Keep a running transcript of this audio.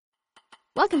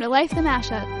Welcome to Life the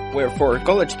Mashup, where four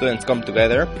college students come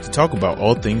together to talk about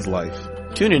all things life.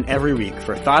 Tune in every week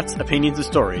for thoughts, opinions, and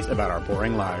stories about our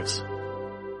boring lives.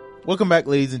 Welcome back,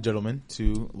 ladies and gentlemen,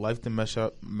 to Life the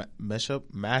Mashup,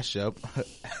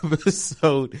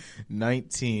 episode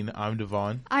 19. I'm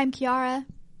DeVaun. I'm Kiara.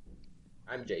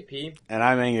 I'm JP. And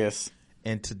I'm Aengus.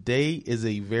 And today is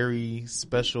a very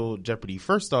special Jeopardy.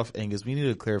 First off, Aengus, we need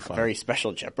to clarify. A very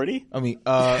special Jeopardy? A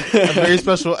very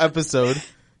special episode.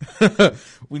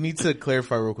 We need to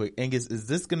clarify real quick. Aengus, is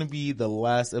this going to be the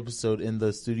last episode in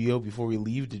the studio before we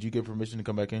leave? Did you get permission to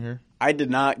come back in here? I did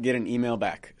not get an email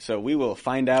back, so we will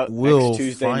find out next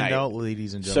Tuesday night. We'll find out,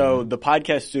 ladies and gentlemen. So the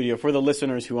podcast studio, for the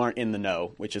listeners who aren't in the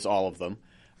know, which is all of them,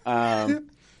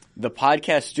 the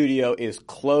podcast studio is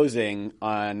closing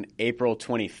on April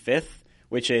 25th,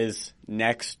 which is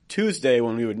next Tuesday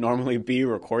when we would normally be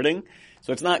recording.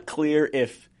 So it's not clear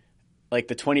if like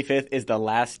the 25th is the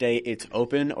last day it's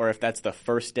open or if that's the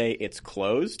first day it's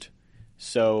closed.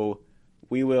 So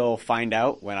we will find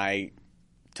out when I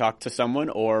talk to someone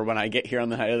or when I get here on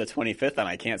the night of the 25th and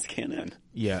I can't scan in.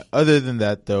 Yeah. Other than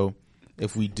that, though,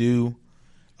 if we do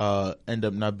end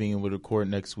up not being able to record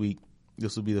next week,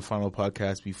 this will be the final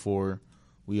podcast before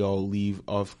we all leave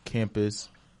off campus.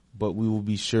 But we will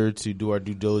be sure to do our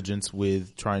due diligence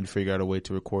with trying to figure out a way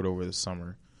to record over the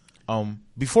summer.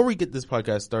 Before we get this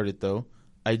podcast started, though,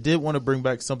 I did want to bring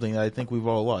back something that I think we've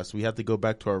all lost. We have to go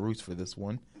back to our roots for this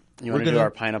one. You want to do our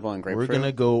pineapple and grapefruit? We're going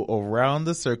to go around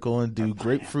the circle and do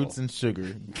grapefruits and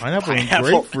sugar. Pineapple and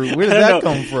grapefruit? Where did that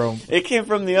come from? It came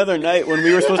from the other night when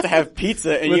we were supposed to have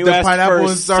pizza and you asked for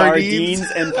sardines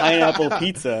and pineapple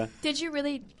pizza. Did you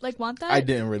really want that? I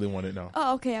didn't really want it, no.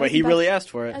 Oh, okay. But he really asked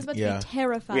for it. I was about to be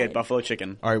terrified. We had buffalo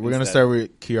chicken. All right, we're going to start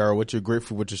with Kiara. What's your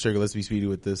grapefruit? What's your sugar? Let's be speedy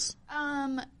with this.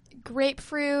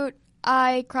 Grapefruit.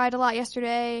 I cried a lot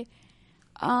yesterday.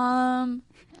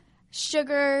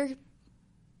 Sugar.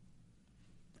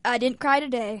 I didn't cry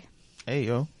today. Hey,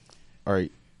 yo. All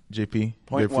right, JP.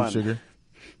 Point grapefruit, one. sugar.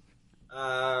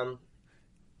 I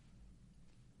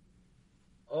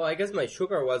guess my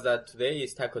sugar was that today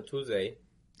is Taco Tuesday.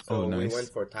 So nice. We went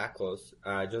for tacos,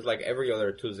 just like every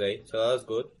other Tuesday. So that was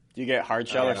good. Do you get hard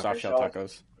shell or soft shell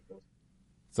tacos?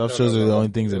 Soft shells are the only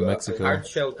things in Mexico. Hard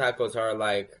shell tacos are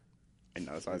like I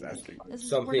know, that's what I was asking.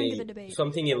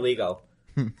 something illegal.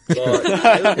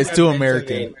 It's too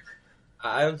American.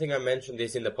 I don't think I mentioned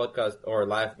this in the podcast or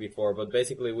live before, but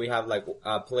basically we have like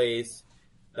a place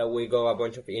that we go a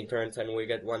bunch of interns and we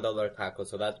get $1 tacos,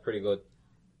 so that's pretty good.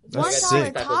 That's $1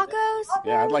 sick. tacos?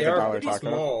 Yeah, I'd like They're $1 pretty taco.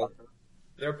 small.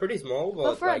 They're pretty small,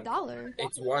 but for like, $1.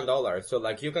 it's $1. So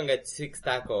like you can get 6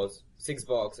 tacos,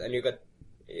 $6, and you get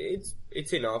it's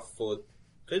enough food.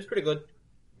 So it's pretty good.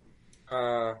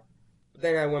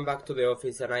 Then I went back to the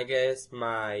office, and I guess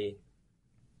my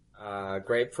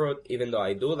grapefruit, even though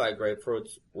I do like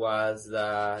grapefruits, was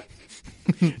that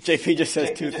JP just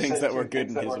says two things that were good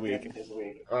in his week.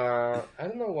 I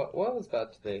don't know what was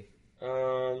that today.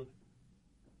 I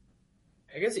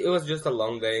guess it was just a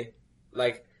long day.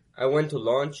 Like I went to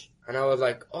lunch, and I was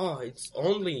like, "Oh, it's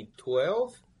only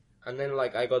 12." And then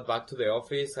like I got back to the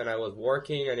office, and I was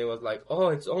working, and it was like, "Oh,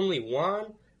 it's only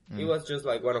 1." It was just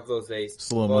like one of those days.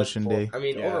 Slow motion day. I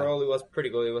mean, overall, it was pretty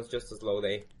good. It was just a slow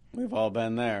day. We've all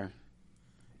been there.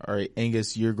 All right,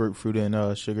 Aengus, your grapefruit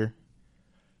and sugar.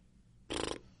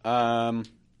 My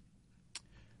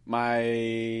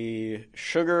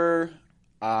sugar,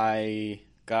 I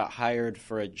got hired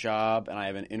for a job, and I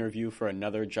have an interview for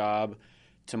another job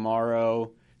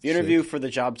tomorrow. The interview for the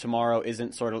job tomorrow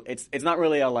isn't sort of it's not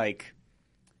really a like,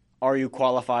 are you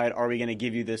qualified? Are we going to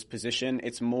give you this position?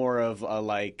 It's more of a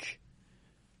like,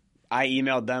 I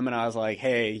emailed them and I was like,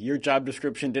 hey, your job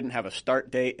description didn't have a start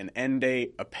date, an end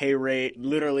date, a pay rate,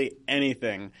 literally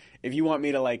anything. If you want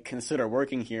me to like consider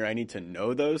working here, I need to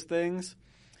know those things.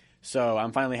 So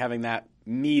I'm finally having that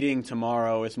meeting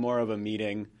tomorrow. It's more of a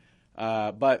meeting.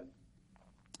 But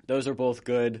those are both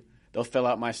good. They'll fill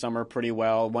out my summer pretty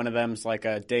well. One of them's like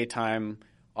a daytime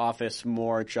office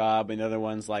more job, and the other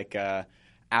one's like a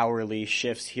hourly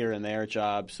shifts here and there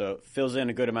job. So it fills in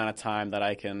a good amount of time that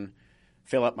I can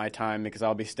fill up my time because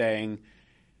I'll be staying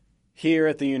here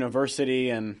at the university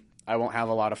and I won't have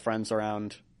a lot of friends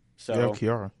around. So Yeah,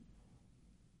 Kiara.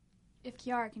 If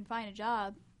Kiara can find a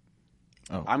job.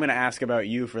 Oh. I'm going to ask about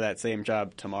you for that same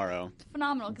job tomorrow. It's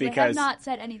phenomenal because they have not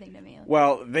said anything to me.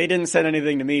 Well, they didn't send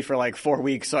anything to me for like 4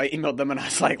 weeks, so I emailed them and I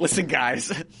was like, listen,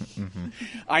 guys,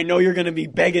 I know you're going to be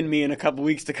begging me in a couple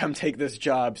weeks to come take this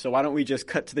job, so why don't we just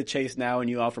cut to the chase now and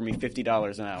you offer me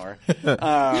 $50 an hour?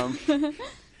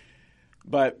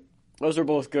 But those are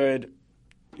both good.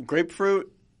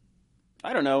 Grapefruit,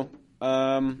 I don't know.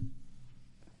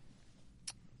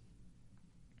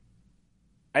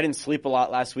 I didn't sleep a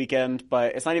lot last weekend,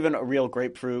 but it's not even a real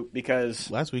grapefruit because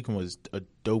Last weekend was a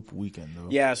dope weekend, though.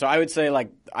 yeah. So I would say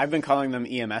like I've been calling them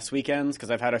EMS weekends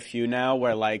because I've had a few now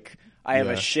where like I have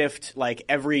a shift like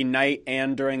every night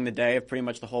and during the day of pretty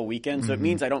much the whole weekend. So it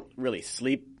means I don't really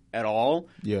sleep at all.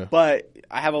 Yeah. But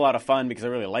I have a lot of fun because I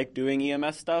really like doing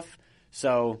EMS stuff.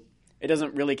 So it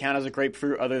doesn't really count as a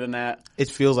grapefruit other than that. It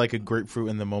feels like a grapefruit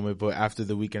in the moment, but after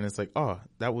the weekend, it's like, oh,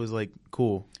 that was like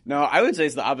cool. No, I would say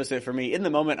it's the opposite for me. In the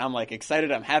moment, I'm like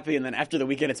excited, I'm happy, and then after the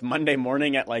weekend, it's Monday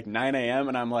morning at like 9 a.m.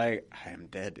 and I'm like, I am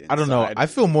dead inside. I don't know. I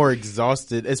feel more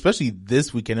exhausted, especially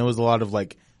this weekend. It was a lot of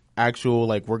like actual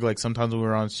like work. Like sometimes when we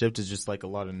were on shift, it's just like a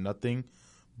lot of nothing.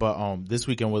 But this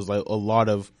weekend was like a lot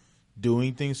of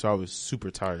doing things, so I was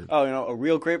super tired. Oh, a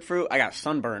real grapefruit? I got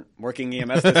sunburnt working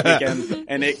EMS this weekend,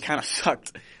 and it kind of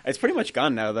sucked. It's pretty much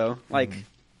gone now, though. Like,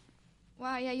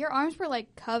 wow, yeah, your arms were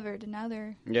like covered, and now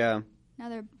they're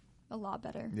a lot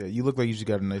better. Yeah, you look like you just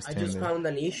got a nice tan I just there. found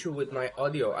an issue with my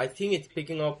audio. I think it's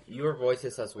picking up your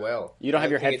voices as well. You don't have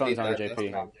I your think headphones it on, did that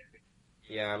JP. last time.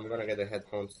 Yeah, I'm gonna get the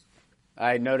headphones.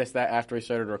 I noticed that after we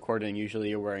started recording, usually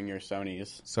you're wearing your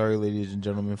Sonys. Sorry, ladies and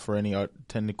gentlemen, for any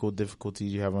technical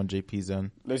difficulties you have on JP's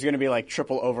end. There's going to be like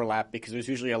triple overlap because there's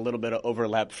usually a little bit of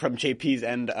overlap from JP's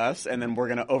end to us, and then we're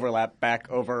going to overlap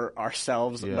back over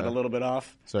ourselves, but a little bit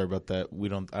off. Sorry about that.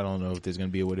 I don't know if there's going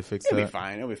to be a way to fix It'll that. be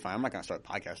fine. It'll be fine. I'm not going to start the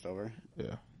podcast over.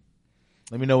 Yeah.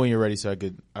 Let me know when you're ready so I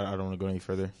don't want to go any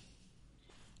further.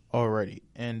 Alrighty.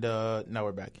 And now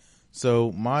we're back.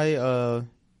 So my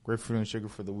grapefruit and sugar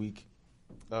for the week.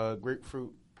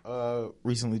 Grapefruit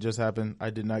recently just happened. I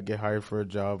did not get hired for a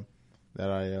job that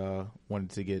I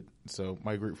wanted to get. So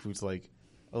my grapefruit's like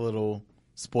a little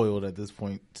spoiled at this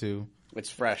point too. It's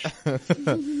fresh.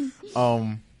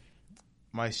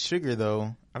 My sugar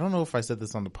though, I don't know if I said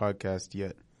this on the podcast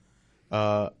yet.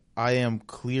 I am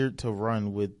cleared to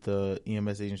run with the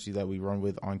EMS agency that we run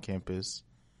with on campus.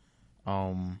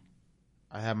 I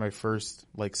had my first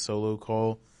like solo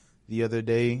call the other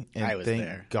day, and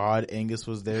thank God Aengus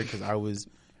was there because I was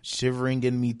shivering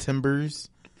in me timbers.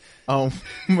 But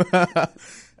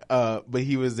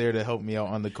he was there to help me out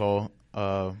on the call.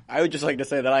 I would just like to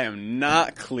say that I am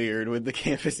not cleared with the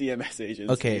campus EMS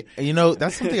agency. Okay,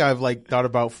 that's something I've like thought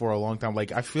about for a long time.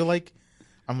 Like I feel like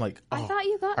I'm like, I thought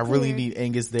you got I really cleared. need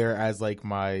Aengus there as like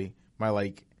my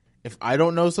like if I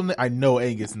don't know something, I know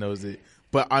Aengus knows it,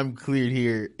 but I'm cleared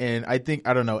here, and I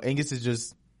don't know. Aengus is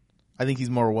just. I think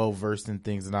he's more well versed in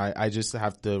things, and I just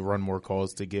have to run more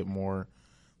calls to get more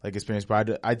like experience.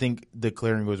 But I think the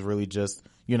clearing was really just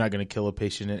you're not going to kill a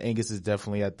patient, and Aengus is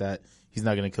definitely at that. He's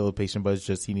not going to kill a patient, but it's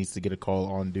just he needs to get a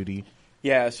call on duty.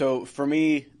 Yeah, so for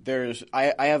me,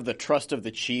 I have the trust of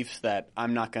the chiefs that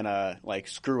I'm not going to like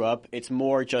screw up. It's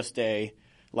more just a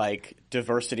like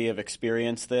diversity of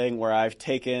experience thing where I've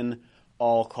taken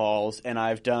all calls and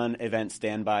I've done event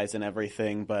standbys and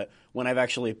everything, but when I've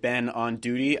actually been on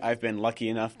duty, I've been lucky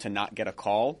enough to not get a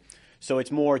call. So it's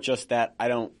more just that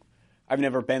I've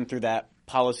never been through that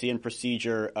policy and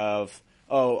procedure of,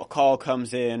 a call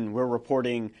comes in, we're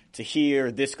reporting to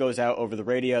here, this goes out over the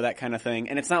radio, that kind of thing.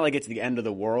 And it's not like it's the end of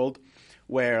the world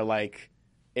where like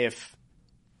if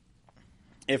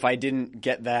I didn't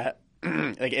get that,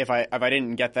 like if I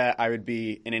didn't get that, I would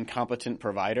be an incompetent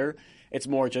provider. It's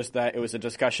more just that it was a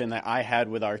discussion that I had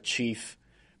with our chief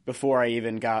before I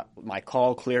even got my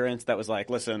call clearance that was like,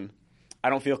 listen, I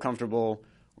don't feel comfortable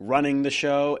running the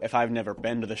show if I've never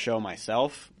been to the show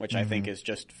myself, which I think is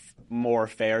just more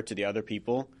fair to the other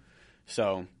people.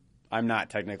 So I'm not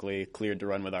technically cleared to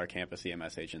run with our campus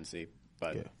EMS agency,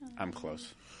 but I'm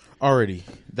close. Alrighty,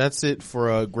 that's it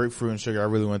for grapefruit and sugar. I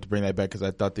really wanted to bring that back because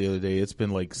I thought the other day it's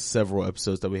been like several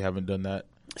episodes that we haven't done that.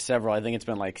 Several. I think it's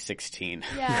been like 16.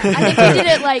 Yeah, I think we did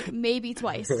it like maybe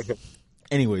twice.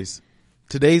 Anyways,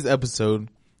 today's episode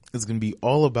is going to be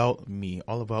all about me,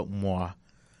 all about moi.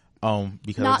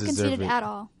 Because Not I deserve conceited it. at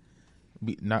all.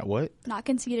 Not what? Not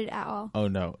conceited at all. Oh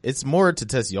no, it's more to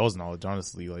test y'all's knowledge.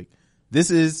 Honestly, like this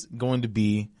is going to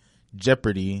be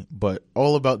Jeopardy, but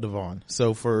all about DeVaun.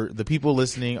 So for the people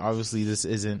listening, obviously this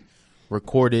isn't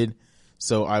recorded.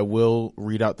 So I will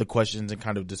read out the questions and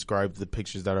kind of describe the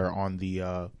pictures that are on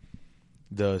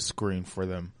the screen for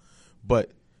them.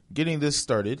 But getting this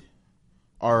started,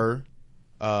 our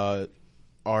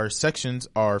sections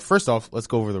are, first off, let's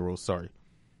go over the rules. Sorry.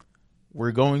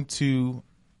 We're going to,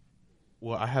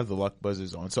 well, I have the lock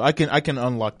buzzers on, so I can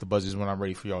unlock the buzzers when I'm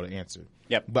ready for y'all to answer.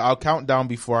 Yep. But I'll count down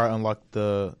before I unlock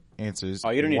the answers. Oh,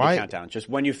 you don't need to count down. Just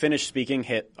when you finish speaking,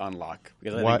 hit unlock.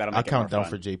 Because I think that'll make I'll it count more down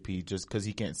fun. for JP just because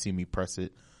he can't see me press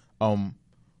it. Yeah,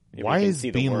 why we can is see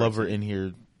the Bean words. Lover in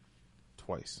here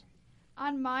twice?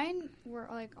 On mine, we're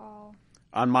like all.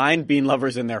 On mine, Bean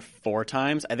Lover's in there 4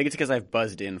 times. I think it's because I've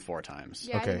buzzed in 4 times.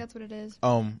 Yeah, Okay. I think that's what it is.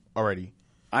 Alrighty.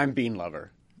 I'm Bean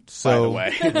Lover, So, by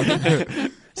the way.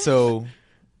 So,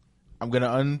 I'm going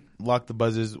to unlock the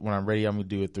buzzers. When I'm ready, I'm going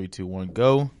to do a 3, 2, 1,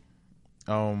 go.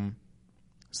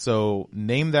 So,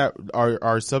 name that.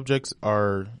 Our subjects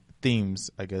are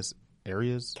themes, I guess.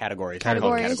 Areas?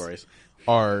 Categories.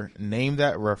 Are name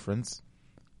that reference,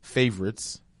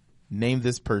 favorites, name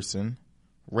this person,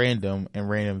 random, and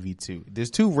random V2.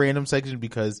 There's 2 random sections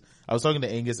because I was talking to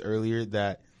Aengus earlier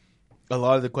that a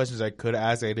lot of the questions I could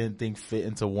ask I didn't think fit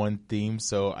into one theme,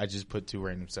 so I just put 2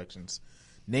 random sections.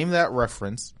 Name that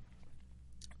reference.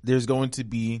 There's going to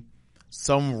be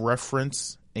some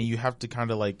reference, and you have to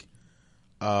kind of like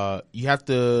you have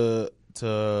to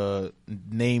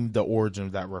name the origin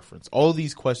of that reference. All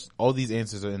these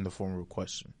answers are in the form of a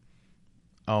question.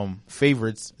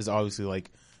 Favorites is obviously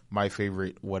like my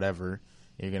favorite whatever.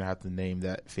 You're gonna have to name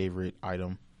that favorite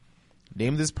item.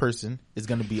 Name this person is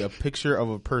gonna be a picture of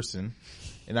a person,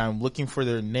 and I'm looking for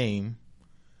their name.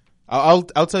 I'll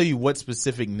tell you what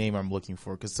specific name I'm looking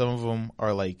for because some of them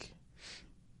are like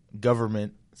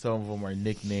government, some of them are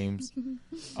nicknames.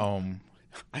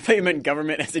 I thought you meant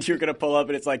government as if you were going to pull up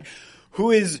and it's like,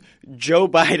 who is Joe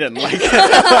Biden?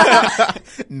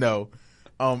 Like, no.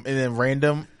 And then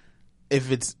random, if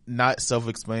it's not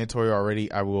self-explanatory already,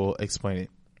 I will explain it.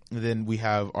 And then we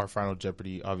have our final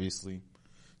Jeopardy, obviously.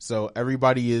 So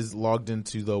everybody is logged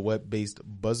into the web-based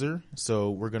buzzer.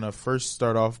 So we're going to first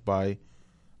start off by,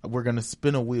 we're going to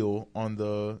spin a wheel on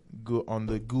the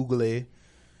Google,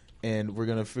 and we're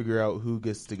going to figure out who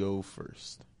gets to go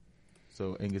first.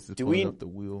 So Aengus is pulling up the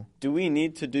wheel. Do we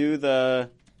need to do the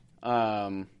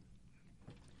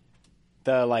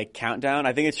like countdown?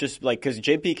 I think it's just like because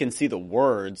JP can see the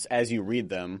words as you read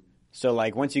them. So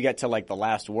like once you get to like the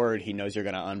last word, he knows you're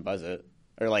gonna unbuzz it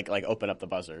or like open up the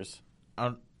buzzers.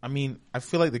 I mean, I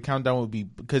feel like the countdown would be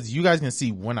because you guys can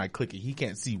see when I click it. He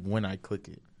can't see when I click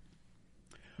it.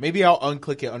 Maybe I'll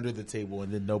unclick it under the table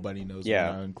and then nobody knows when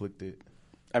I unclicked it.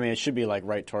 I mean, it should be like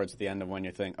right towards the end of when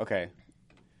you think, okay.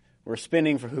 We're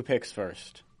spinning for who picks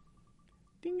first.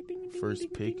 Ding, ding, ding,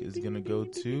 first pick is going to go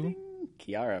to...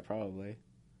 Kiara, probably.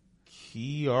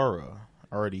 Kiara.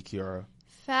 Already, Kiara.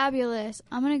 Fabulous.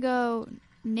 I'm going to go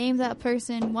name that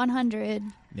person 100.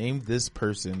 Name this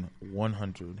person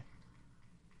 100.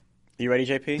 You ready,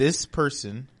 JP? This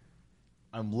person,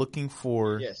 I'm looking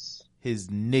for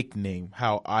his nickname,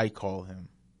 how I call him.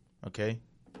 Okay?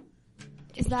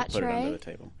 Is that Trey? Put it under the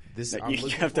table. You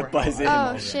have to buzz in.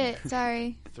 Oh, shit.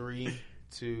 Sorry. 3,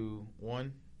 2,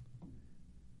 1.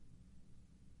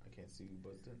 I can't see who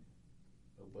buzzed in.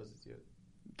 No buzzes yet.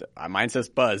 Mine says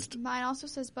buzzed. Mine also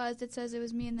says buzzed. It says it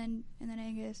was me and then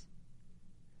Aengus.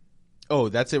 Oh,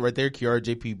 that's it right there? Kiara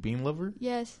JP Bean Lover?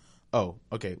 Yes. Oh,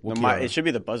 okay. Well, it should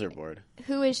be the buzzer board.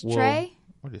 Who is Trey?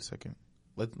 Wait a second.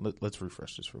 Let's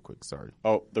refresh this real quick. Sorry.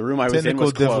 Oh, the room I was in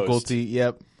was closed. Technical difficulty.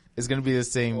 Yep. It's going to be the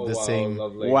same.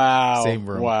 Lovely. Wow. Same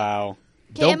room. Wow.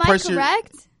 Okay, am I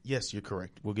correct? Yes, you're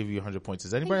correct. We'll give you 100 points.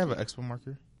 Does anybody have an expo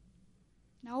marker?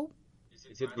 No.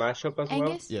 Is it mashup as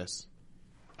well? Yes.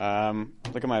 I'll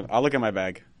look at my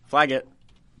bag. Flag it.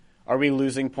 Are we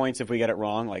losing points if we get it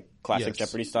wrong, like classic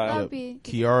Jeopardy style?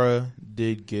 Kiara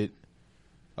did get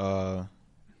the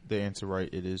answer right.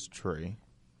 It is Trey.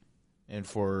 And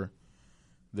for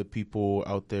the people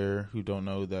out there who don't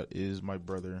know, that is my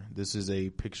brother. This is a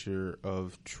picture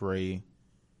of Trey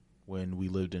when we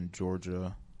lived in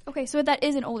Georgia. Okay, so that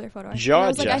is an older photo. Georgia. I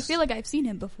was like, I feel like I've seen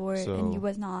him before, and he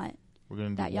was not. We're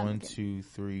gonna do 1, 2,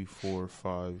 3, 4,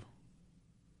 5.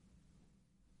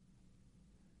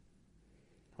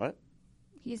 What?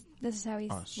 This is how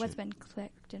what's been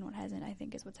clicked and what hasn't, I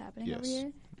think, is what's happening over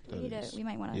here. We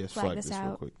might want to flag this out.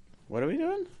 Real quick. What are we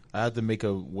doing? I have to make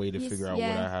a way to figure out what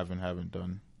I have and haven't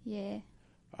done. Yeah.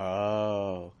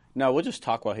 Oh. No, we'll just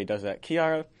talk while he does that.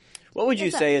 Kiara, what would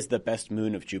you say is the best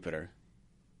moon of Jupiter?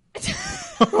 Is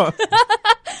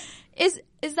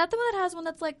that the one that has one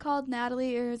that's like called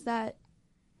Natalie, or is that...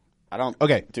 I don't...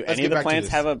 Okay. Do any of the plants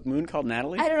have a moon called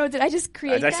Natalie? I don't know. Did I just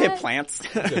create that? Did I say plants?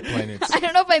 Planets. I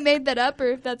don't know if I made that up or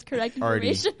if that's correct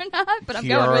information or not, but I'm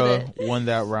going with it. Kiara won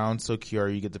that round, so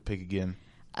Kiara, you get to pick again.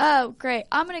 Oh, great.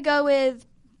 I'm going to go with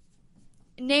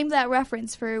name that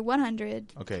reference for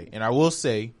 100. Okay. And I will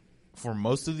say, for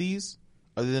most of these,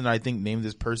 other than I think name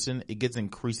this person, it gets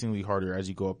increasingly harder as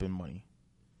you go up in money.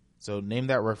 So name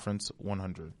that reference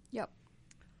 100. Yep.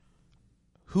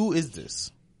 Who is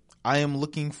this? I am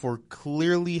looking for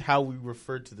clearly how we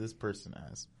refer to this person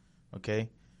as. Okay?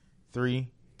 3,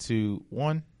 2,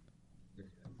 1.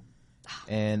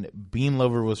 And Bean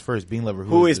Lover was first. Bean Lover,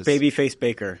 who is Babyface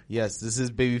Baker? Yes, this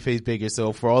is Babyface Baker.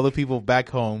 So for all the people back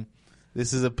home,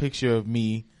 this is a picture of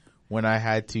me when I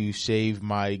had to shave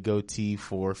my goatee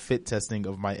for fit testing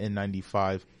of my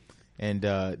N95. And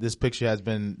this picture has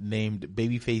been named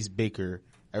Babyface Baker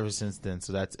ever since then.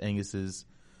 So that's Angus's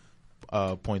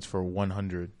points for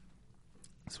 100.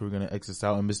 So we're going to X this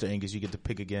out. And Mr. Aengus, you get to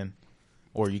pick again.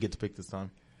 Or you get to pick this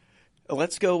time.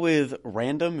 Let's go with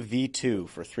random V2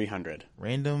 for 300.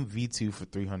 Random V2 for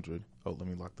 300. Oh, let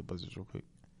me lock the buzzers real quick.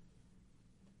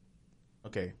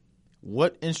 Okay.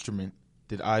 What instrument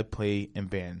did I play in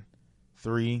band?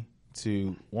 3,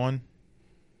 2, 1.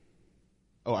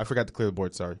 Oh, I forgot to clear the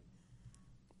board. Sorry.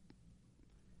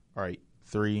 All right.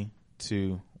 3,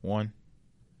 2, 1.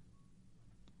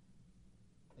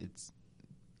 It's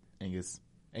Aengus.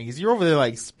 Aengus, you're over there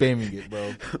like spamming it,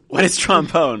 bro. What is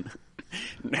trombone?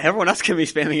 Everyone else can be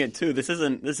spamming it too. This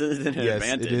isn't an advantage.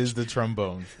 Yes, it is the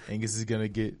trombone. Angus is gonna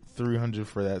get 300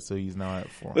 for that, so he's now at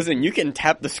 400. Listen, you can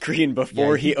tap the screen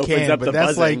before he opens up the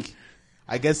that's buzzing. Like,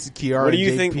 I guess Kiara. What do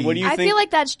you JP, think? What do you think? I feel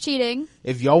like that's cheating.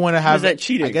 If y'all want to have, is that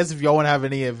cheating? I guess if y'all want to have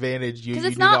any advantage, you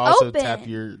need to not also open. tap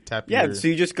your. Yeah, so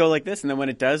you just go like this, and then when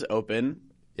it does open,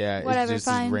 whatever, it's just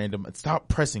as random. Stop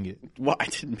pressing it. Well, I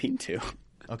didn't mean to.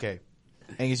 Okay,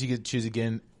 Angus, you get to choose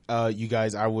again. You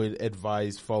guys, I would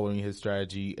advise following his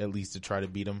strategy at least to try to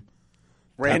beat him.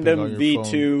 Random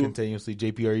V2 continuously.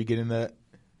 JP, are you getting that?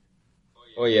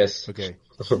 Oh yes. Okay.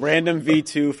 Random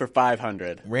V2 for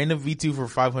 500. Random V2 for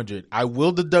 500. I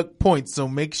will deduct points, so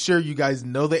make sure you guys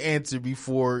know the answer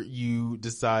before you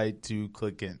decide to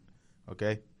click in.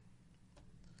 Okay?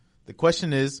 The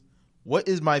question is, what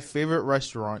is my favorite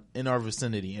restaurant in our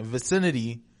vicinity? And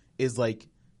vicinity is like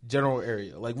general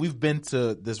area. Like we've been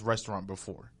to this restaurant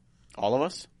before. All of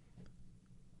us?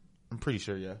 I'm pretty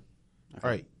sure, yeah. Okay. All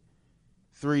right.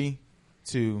 3,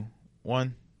 2,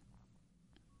 1.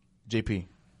 JP.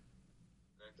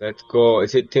 Let's go.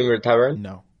 Is it Timber Tavern?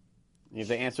 No. You have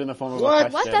the answer in the form of What? a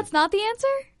question. What? That's not the answer?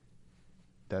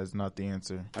 That is not the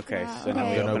answer. Okay, Wow. so now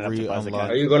we open up the buzz again.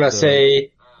 Are you gonna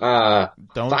say Five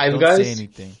Guys? Don't say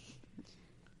anything.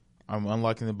 I'm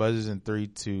unlocking the buzzers in 3,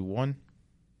 2, 1.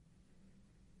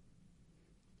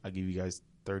 I'll give you guys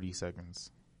 30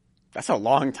 seconds. That's a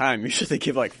long time. Usually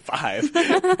give like 5.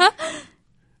 I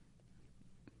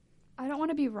don't want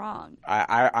to be wrong.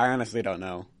 I honestly don't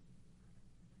know.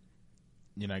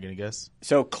 You're not going to guess?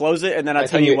 So close it, and then I'll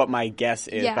tell you what my guess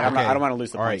is. Yeah. But I don't want to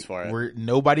lose the points for it.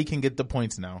 Nobody can get the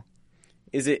points now.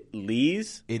 Is it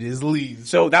Lee's? It is Lee's.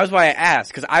 So that was why I asked,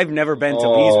 because I've never been to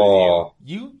Lee's with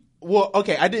you. Well,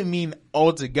 okay, I didn't mean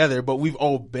all together, but we've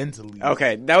all been to Lee's.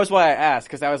 Okay, that was why I asked,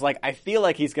 because I was like, I feel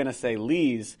like he's going to say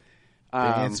Lee's. The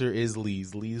answer is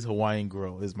Lee's. Lee's Hawaiian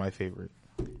Grill is my favorite.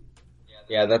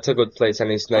 Yeah, that's a good place, and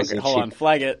it's nice and cheap. Hold on,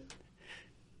 flag it.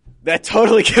 That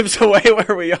totally gives away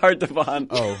where we are, DeVaun.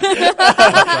 Oh.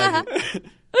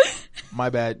 My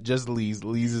bad. Just Lee's.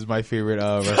 Lee's is my favorite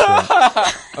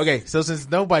restaurant. Okay, so since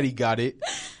nobody got it,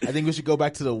 I think we should go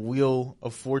back to the Wheel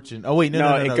of Fortune. Oh, wait,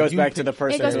 no. It goes back to the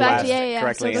person who asked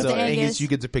correctly. So Aengus, you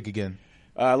get to pick again.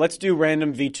 Let's do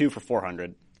random V2 for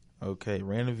 400. Okay,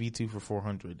 random V2 for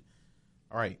 400.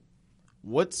 All right.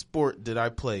 What sport did I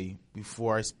play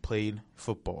before I played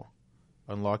football?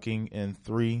 Unlocking in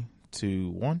 3,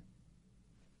 2, 1.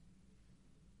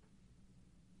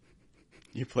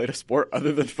 You played a sport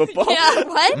other than football? Yeah,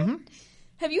 what? Mm-hmm.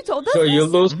 Have you told us So this? you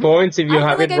lose points if you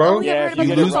have it wrong? Yeah,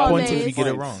 you lose points if you get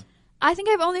it wrong. I think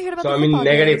I've only heard about so the I'm in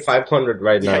negative days. 500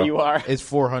 right now. Yeah, you are. It's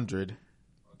 400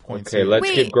 points. Okay, let's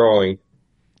keep growing.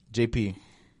 JP.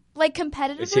 Like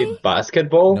competitively? Is it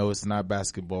basketball? No, it's not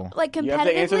basketball. Like competitively? You have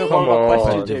to answer the formal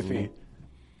question, JP.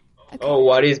 Okay. Oh,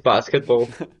 what is basketball?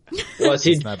 Was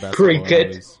it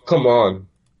cricket? Come on.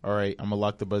 All right, I'm going to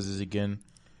lock the buzzers again.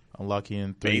 I'm locking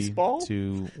in 3, Baseball?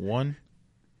 2, 1.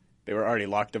 They were already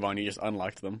locked, Devon. You just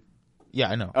unlocked them. Yeah,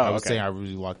 I know. Oh, I was okay. saying I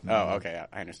really locked them. Oh, okay.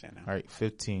 I understand now. All right,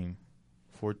 15,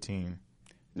 14.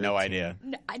 No idea.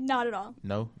 Not at all.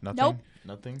 No? Nothing? Nope.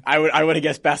 Nothing? I would have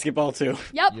guessed basketball, too.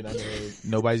 Yep.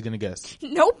 Nobody's going to guess.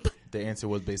 Nope. The answer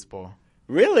was baseball.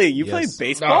 Really? You played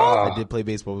baseball? I did play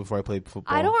baseball before I played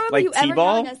football. I don't remember like you ever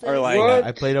T-ball? telling us this. Or like What?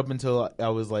 I played up until I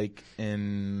was like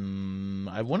in...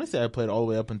 I want to say I played all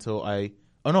the way up until I...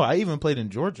 Oh, no, I even played in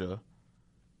Georgia.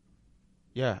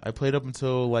 Yeah, I played up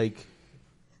until like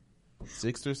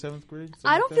 6th or 7th grade.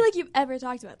 I don't feel like you've ever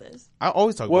talked about this. I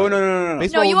always talk Whoa, about it. No.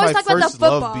 Baseball No, you was always my talk about the first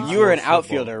love football. before You were an football.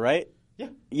 outfielder, right?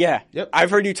 Yeah. Yep.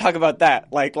 I've heard you talk about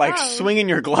that. Like swinging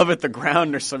your glove at the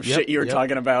ground or some shit you were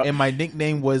talking about. And my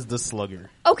nickname was the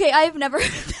Slugger. Okay, I've never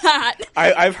heard that.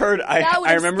 I've heard.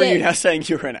 I remember you now saying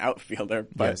you were an outfielder.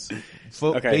 But,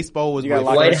 yes. Baseball was my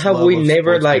Why first have love we of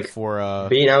never sports before,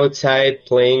 been outside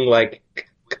playing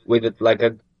with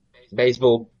a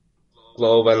baseball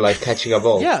glove and catching a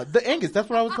ball? Yeah, the Aengus. That's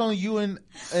what I was telling you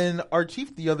and our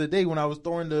chief the other day when I was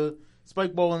throwing the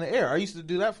spike ball in the air. I used to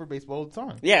do that for baseball all the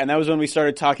time. Yeah, and that was when we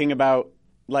started talking about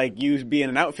you being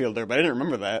an outfielder, but I didn't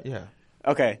remember that. Yeah.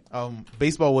 Okay.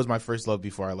 Baseball was my first love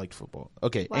before I liked football.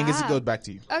 Okay, wow. Aengus, it goes back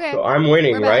to you. Okay. So I'm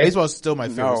winning, right? Baseball is still my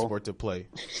favorite sport to play.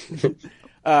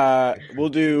 We'll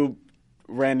do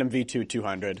random V2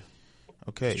 200.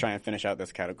 Okay. Let's try and finish out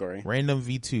this category. Random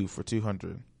V2 for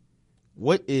 200.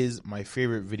 What is my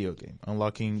favorite video game?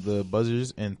 Unlocking the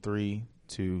buzzers in 3,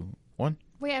 2, 1.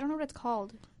 Wait, I don't know what it's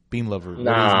called. Bean Lover.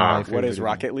 Nah. What is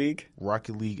Rocket League?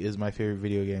 Rocket League is my favorite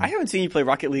video game. I haven't seen you play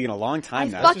Rocket League in a long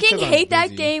time now. I fucking hate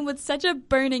that game with such a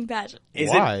burning passion.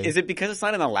 Why? Is it because it's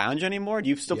not in the lounge anymore? Do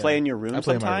you still play in your room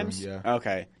sometimes? In my room, yeah.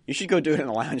 Okay. You should go do it in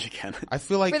the lounge again. I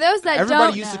feel like for those that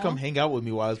everybody used to come hang out with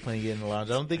me while I was playing it in the lounge.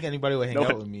 I don't think anybody would hang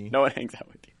out with me. No one hangs out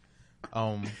with you.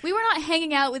 We were not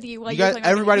hanging out with you while you were playing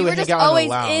everybody Rocket League. would hang out in the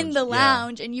lounge. in the lounge. In the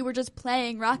lounge, and you were just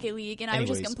playing Rocket League, and I was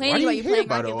just complaining about you playing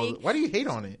Rocket League. Why do you hate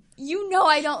on it? You know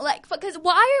I don't like, because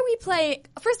why are we playing?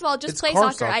 First of all, just play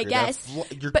soccer, I guess.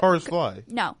 Your cars fly.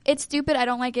 No, it's stupid. I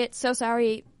don't like it. So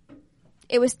sorry.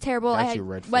 It was terrible. That's I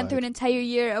went through an entire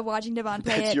year of watching DeVaun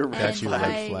play it. That's your red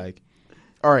flag.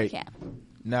 All right. Yeah.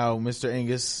 Now, Mr.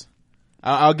 Aengus,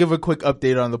 I'll give a quick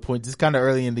update on the points. It's kind of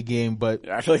early in the game, but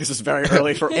I feel like this is very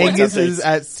early for points. Aengus is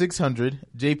at 600,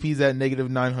 JP's at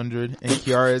negative 900, and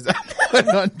Kiara is at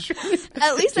 100.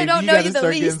 At least I don't know you the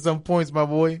start least. Getting some points, my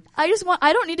boy. I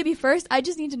don't need to be first. I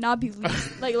just need to not be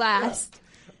last.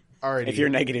 Alrighty. If you're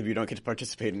negative, you don't get to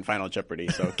participate in Final Jeopardy,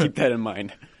 so keep that in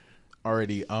mind.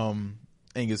 Alrighty.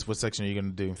 Aengus, what section are you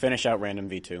going to do? Finish out random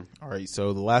V2. Alright,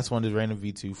 so the last one is random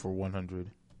V2 for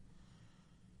 100.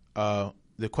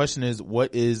 The question is,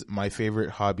 what is my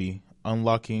favorite hobby?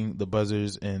 Unlocking the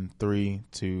buzzers in 3,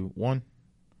 2, 1.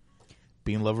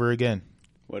 Bean Lover again.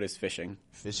 What is fishing?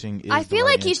 Fishing is I feel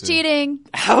like he's cheating.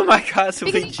 How am I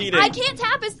constantly cheating? I can't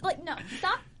tap his, no,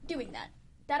 stop doing that.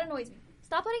 That annoys me.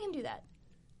 Stop letting him do that.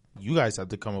 You guys have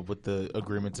to come up with the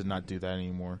agreement to not do that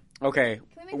anymore. Okay.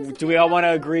 Do we all want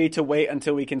to agree to wait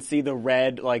until we can see the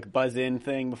red, buzz in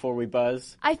thing before we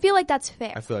buzz? I feel like that's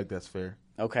fair. I feel like that's fair.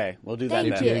 Okay, we'll do that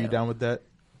then. JP, are you down with that?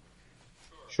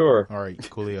 Sure. All right,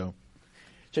 coolio.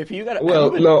 JP, you got to...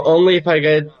 Well, no, only if I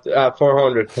get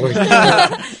 400 points.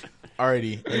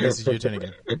 Alrighty, this is your turn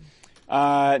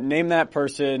again. Name that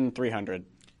person 300.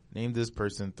 Name this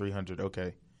person 300,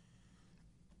 okay.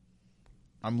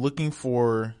 I'm looking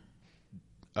for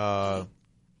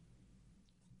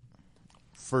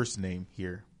first name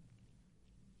here.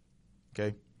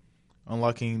 Okay.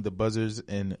 Unlocking the buzzers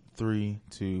in 3,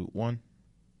 2, 1.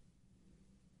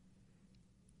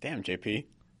 Damn, JP.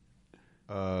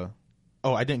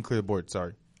 I didn't clear the board.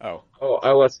 Sorry. Oh,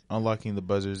 I was unlocking the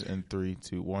buzzers in 3,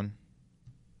 2, 1.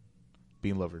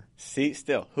 Bean Lover. See,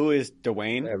 still, who is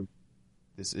Dwayne?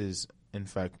 This is, in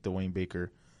fact, Dwayne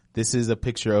Baker. This is a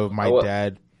picture of my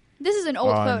dad. This is an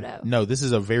old photo. No, this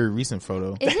is a very recent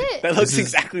photo. Is it? That looks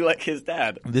exactly like his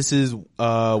dad. This is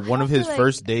one of his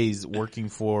first days working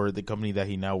for the company that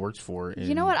he now works for.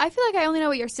 You know what? I feel like I only know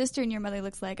what your sister and your mother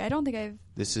looks like. I don't think I've...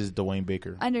 This is Dwayne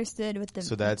Baker. Understood with the...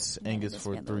 So that's Aengus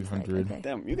for 300. Like. Okay.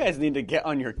 Damn, you guys need to get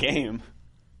on your game.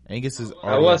 Aengus is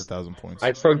already at 1,000 points.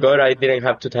 I forgot I didn't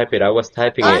have to type it. I was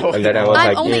typing it, and then I was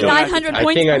I'm only 900 points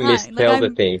I think behind. I misspelled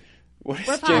the thing. What is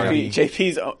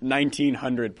JP's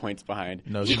 1,900 points behind.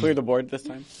 No, did you clear the board this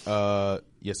time?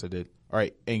 Yes, I did. All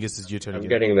right, Aengus, it's your turn again. I'm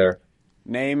getting there.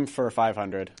 Name for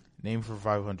 500. Name for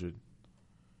 500.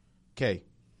 Okay.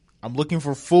 I'm looking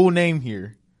for full name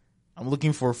here. I'm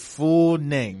looking for full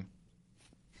name.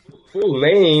 Full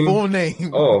name? Full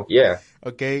name. Oh, yeah.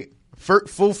 Okay.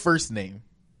 Full first name.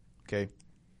 Okay.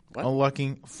 What?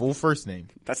 Unlocking full first name.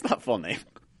 That's not full name.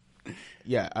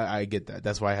 Yeah, I get that.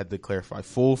 That's why I had to clarify.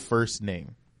 Full first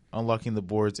name. Unlocking the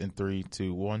boards in 3,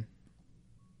 2, 1.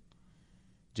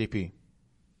 JP.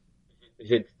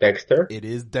 Is it Dexter? It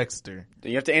is Dexter.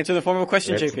 You have to answer in the form of a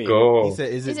question, Let's JP. Go. He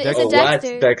said, is it Dexter? What's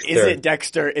Dexter? Is it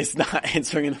Dexter? It's not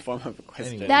answering in the form of a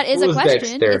question. Anyway. That is Who's a question.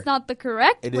 Dexter? It's not the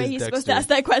correct way he's supposed to ask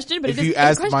that question, but if it is you a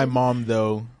ask question. my mom,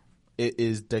 though, it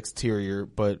is Dexterior,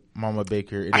 but Mama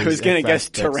Baker, I was going to guess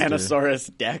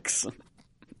Tyrannosaurus Dex.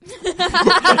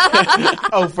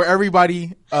 Oh, for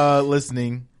everybody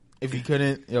listening, if you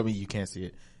couldn't, I mean, you can't see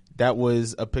it. That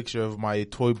was a picture of my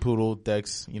toy poodle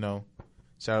Dex,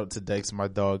 Shout out to Dex, my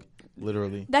dog,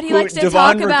 literally. That he likes to DeVaun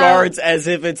talk about. regards as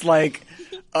if it's like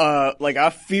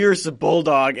a fierce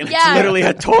bulldog, and it's literally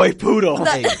a toy poodle.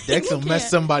 Hey, Dex will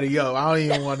mess somebody up. I don't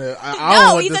even want to.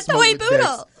 No, he's a toy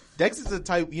poodle. Dex is the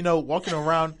type, walking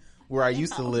around where I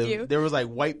used to live, there was like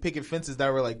white picket fences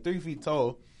that were like 3 feet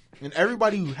tall, and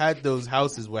everybody who had those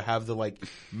houses would have the like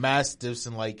mastiffs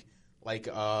and like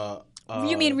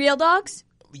you mean real dogs?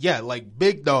 Yeah, like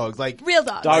big dogs, like real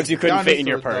dogs. Dogs you couldn't fit in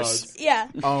your purse. Dogs. Yeah.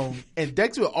 And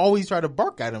Dex would always try to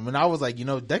bark at him, and I was like,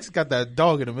 Dex got that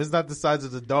dog in him. It's not the size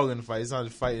of the dog in the fight; it's not a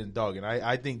fighting dog. And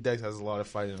I think Dex has a lot of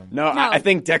fight in him. No. I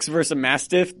think Dex versus a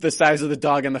Mastiff, the size of the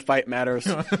dog in the fight matters.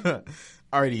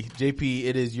 Alrighty, JP,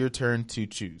 it is your turn to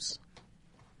choose.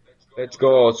 Let's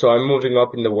go. So I'm moving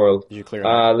up in the world. Did you clear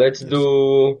let's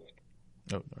do.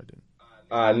 No, I didn't.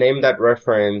 Name that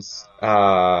reference.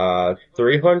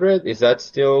 300. Is that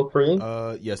still free?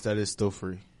 Yes, that is still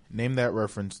free. Name that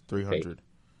reference. 300. Okay.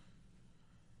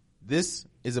 This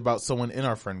is about someone in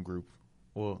our friend group.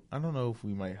 Well, I don't know if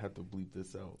we might have to bleep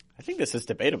this out. I think this is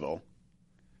debatable.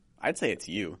 I'd say it's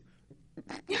you.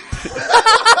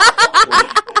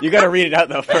 You got to read it out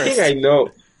though first. I think I know.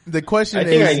 The question is, I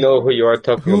think I know who you are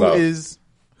talking about.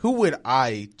 Who would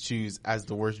I choose as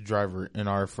the worst driver in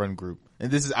our friend group?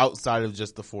 And this is outside of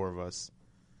just the four of us.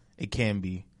 It can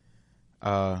be.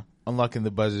 Unlocking the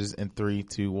buzzers in 3,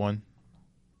 2, 1.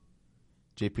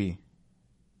 JP.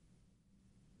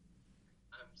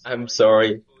 I'm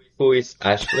sorry. Who is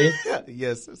Ashley?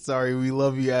 Yes, sorry. We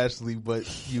love you, Ashley, but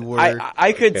you were...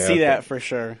 I could see that for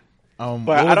sure.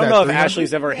 But I don't know if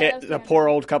Ashley's ever hit a poor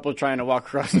old couple trying to walk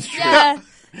across the street. Yeah.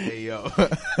 Hey, yo.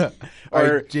 All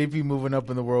right, JP moving up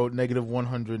in the world, negative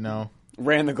 100 now.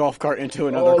 Ran the golf cart into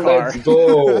another car. Let's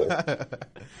go.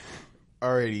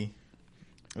 Alrighty.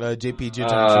 JP, it's your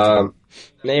turn.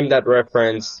 Name that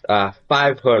reference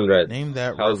 500. Name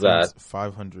that How's reference that?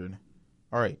 500.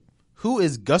 Alright. Who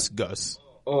is Gus Gus?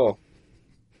 Oh.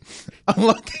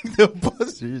 Unlocking the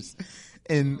buzzers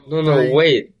in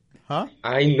wait. Huh?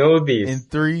 I know these. In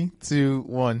 3, 2,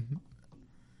 1.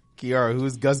 Kiara, who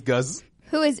is Gus Gus?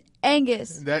 Who is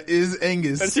Aengus? That is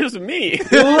Aengus. That's just me.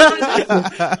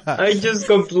 I just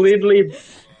completely...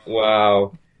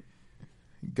 Wow.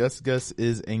 Gus Gus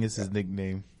is Aengus's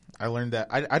nickname. I learned that.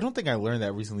 I don't think I learned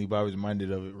that recently, but I was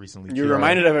reminded of it recently. You're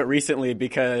reminded of it recently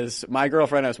because my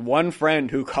girlfriend has one friend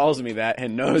who calls me that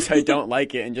and knows I don't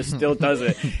like it and just still does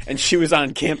it. And she was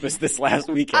on campus this last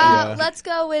weekend. Let's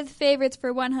go with favorites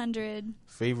for 100.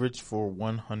 Favorites for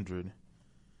 100.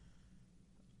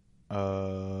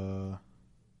 Come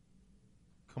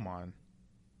on.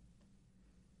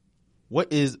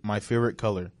 What is my favorite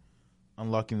color?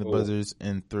 Unlocking the buzzers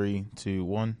in 3, 2,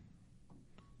 1.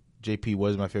 JP,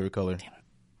 what is my favorite color? Damn it.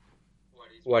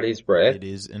 What is red? It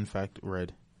is, in fact,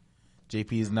 red.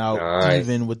 JP is now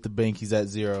even with the bank. He's at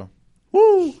 0.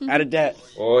 Woo! Out of debt.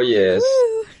 Oh, yes.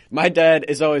 Woo. My dad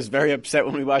is always very upset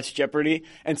when we watch Jeopardy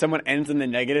and someone ends in the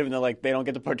negative and they're like, they don't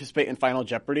get to participate in Final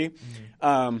Jeopardy.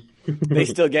 They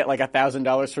still get like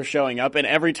 $1,000 for showing up. And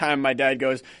every time my dad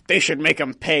goes, they should make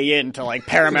them pay in to like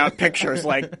Paramount Pictures.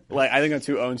 Like I think that's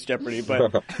who owns Jeopardy.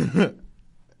 But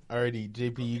alrighty,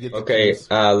 JP, you get to Okay, choose.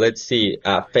 let's see.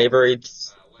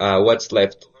 Favorites, what's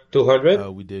left? 200?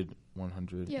 We did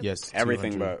 100. Yep. Yes,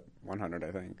 everything 200. but 100,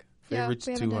 I think. Favorites,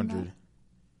 we haven't done 200. that.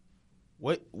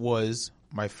 What was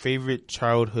my favorite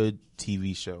childhood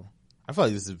TV show? I feel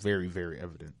like this is very, very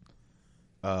evident.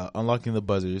 Unlocking the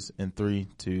buzzers in 3,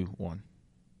 2, 1.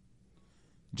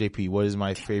 JP, what is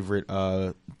my favorite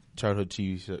childhood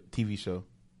TV show?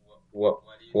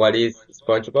 What is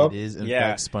SpongeBob? It is, in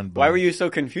fact, SpongeBob. Why were you so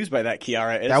confused by that,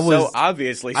 Kiara? It's so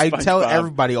obviously SpongeBob. I tell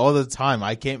everybody all the time.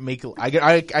 I can't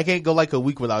go like a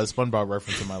week without a SpongeBob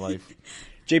reference in my life.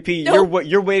 JP, nope.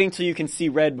 You're waiting till you can see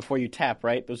red before you tap,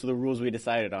 right? Those are the rules we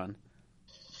decided on.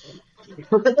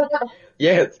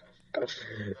 Yes.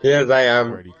 Yes, I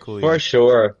am. Cool, for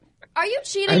sure. Are you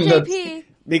cheating, JP?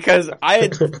 Because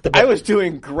I was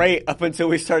doing great up until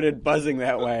we started buzzing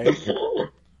that way.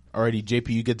 Alrighty, JP,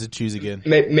 you get to choose again.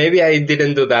 Maybe I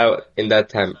didn't do that in that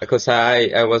time because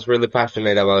I was really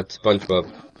passionate about SpongeBob,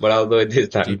 but I'll do it this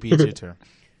time. JP, it's your turn.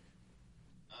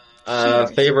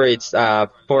 Favorites,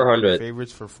 400.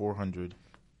 Favorites for 400.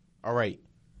 Alright.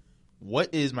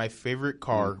 What is my favorite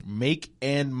car, make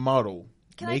and model?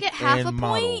 Can I get half a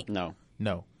point? No.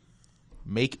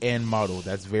 Make and model.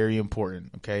 That's very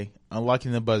important, okay?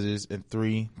 Unlocking the buzzers in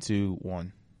 3, 2,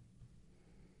 1.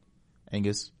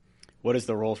 Aengus. What is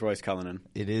the Rolls-Royce Cullinan?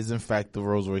 It is, in fact, the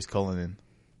Rolls-Royce Cullinan.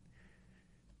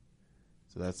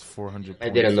 So that's 400 points. I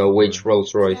didn't know which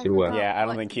Rolls-Royce it was. Yeah, I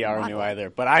don't think Kiara knew either.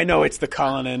 But I know it's the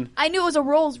Cullinan. I knew it was a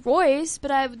Rolls-Royce,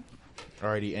 but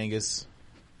Alrighty, Aengus.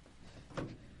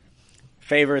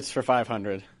 Favorites for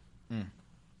 500.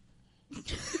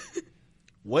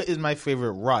 What is my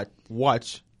favorite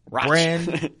watch,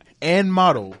 brand, and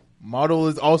model? Model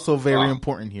is also very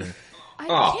important here. I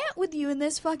can't with you in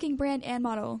this fucking brand and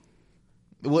model.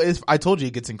 Well, I told you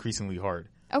it gets increasingly hard.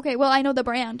 Okay, well, I know the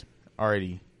brand.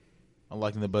 Alrighty.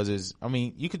 Unlocking the buzzers. I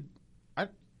mean, you could...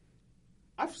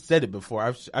 I've said it before.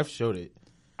 I've showed it.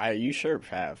 You sure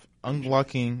have.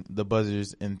 Unlocking the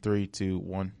buzzers in 3, 2,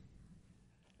 1.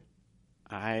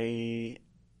 I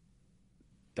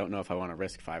don't know if I want to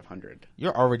risk 500.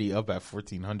 You're already up at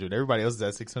 1,400. Everybody else is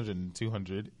at 600 and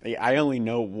 200. I only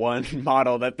know one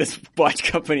model that this watch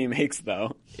company makes,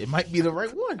 though. It might be the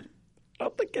right one. I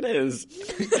don't think it is.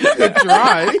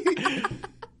 Try.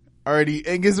 Alrighty,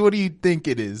 Aengus, what do you think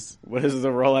it is? What is the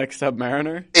Rolex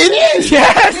Submariner? It is!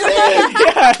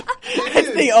 Yes!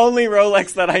 It's the only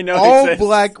Rolex that I know All exists.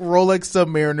 black Rolex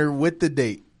Submariner with the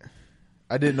date.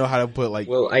 I didn't know how to put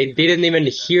Well, I didn't even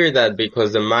hear that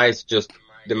because the mic just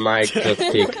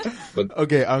picked. But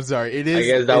okay, I'm sorry. It is. I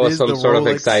guess that was some sort of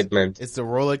excitement. It's the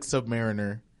Rolex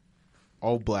Submariner,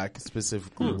 all black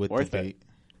specifically with the date.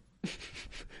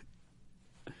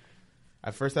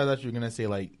 At first, I thought you were gonna say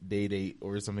like Day-Date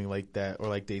or something like that, or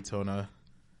like Daytona.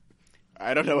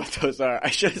 I don't know what those are. I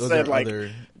should have said like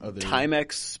other...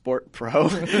 Timex Sport Pro.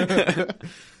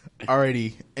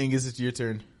 Alrighty, Aengus, it's your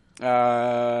turn.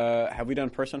 Have we done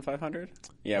person 500?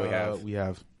 Yeah, we have. We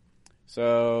have.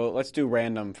 So let's do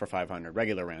random for 500.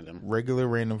 Regular random. Regular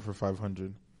random for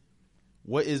 500.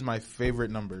 What is my favorite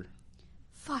number?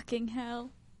 Fucking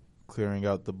hell. Clearing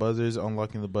out the buzzers,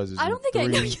 unlocking the buzzers. I don't think I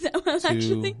know you that well, 2,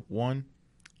 actually. 1.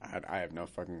 I have no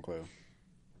fucking clue.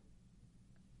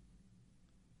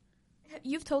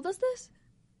 You've told us this?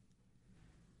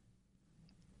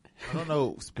 I don't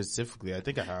know specifically. I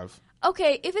think I have.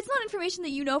 Okay, if it's not information that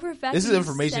you know for a fact, this is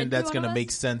information that's going to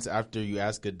make sense after you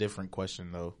ask a different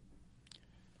question, though.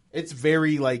 It's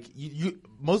very like you.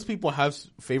 Most people have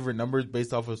favorite numbers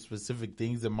based off of specific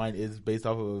things, and mine is based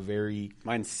off of a very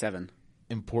mine's 7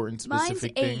 important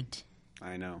specific Mine's thing. 8.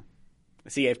 I know.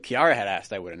 See, if Kiara had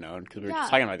asked, I would have known because we were just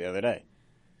talking about it the other day.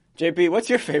 JP, what's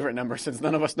your favorite number? Since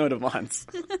none of us know DeVaun's.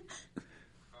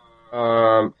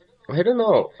 I don't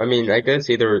know. I mean, I guess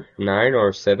either 9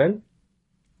 or 7.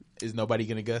 Is nobody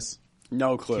gonna guess?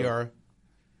 No clue. Kiara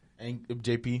and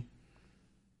JP.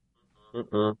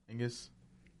 Aengus.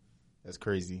 That's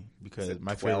crazy because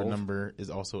my favorite number is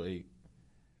also 8.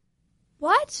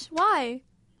 What? Why?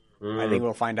 I think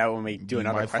we'll find out when we do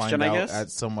another question, I guess. At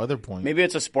some other point. Maybe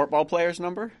it's a sport ball player's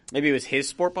number. Maybe it was his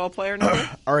sport ball player number.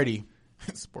 Alrighty.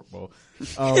 Sport ball.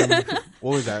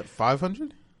 What was that?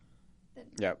 500?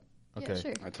 Yep. Okay. Yeah,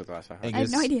 sure. I took the last 500. I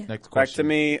have no idea. Next question.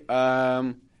 Back to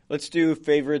me. Let's do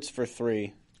favorites for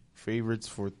 3. Favorites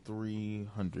for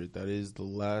 300. That is the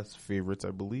last favorites,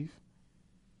 I believe.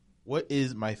 What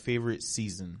is my favorite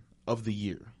season of the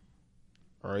year?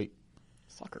 All right.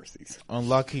 Soccer season.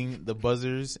 Unlocking the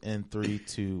buzzers in 3,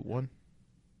 2, 1.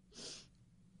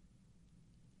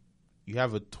 You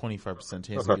have a 25%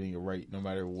 chance of getting it right no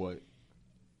matter what.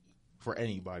 For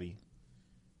anybody.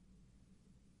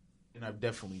 And I've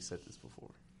definitely said this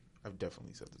before. I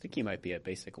think you might be a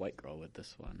basic white girl with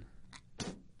this one.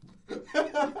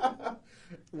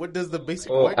 What does the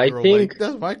basic white girl like?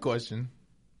 That's my question.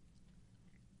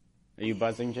 Are you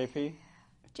buzzing, JP?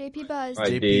 JP buzzed.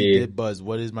 JP did buzz.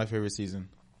 What is my favorite season?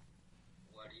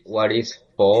 What is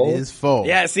fall? It is fall.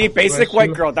 Yeah, see, basic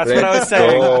white girl. That's what I was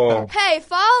saying. Hey,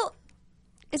 fall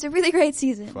is a really great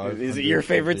season. Is it your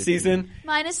favorite season?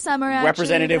 Mine is summer, actually.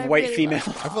 Representative white really female.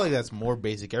 I feel like that's more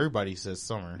basic. Everybody says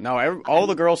summer. No, all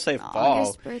the girls say fall.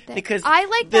 August birthday. Because I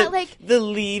like that, like... the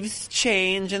leaves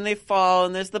change and they fall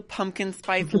and there's the pumpkin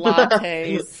spice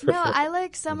lattes. No, I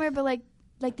like summer, but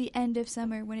like the end of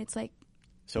summer when it's like...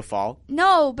 So fall?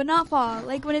 No, but not fall.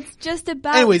 Like when it's just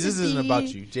about Anyways, this isn't about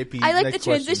you. JP, I like next the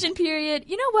transition period.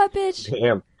 You know what, bitch?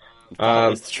 Damn.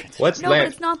 What's No, left? but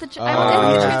it's not the...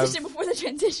 I was the transition before the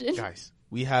transition. Guys,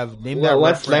 we have named that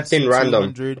what's left in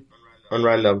random? On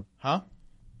random. Huh?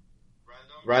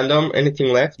 Random?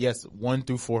 Anything left? Yes, 1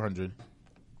 through 400.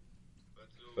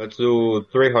 Let's do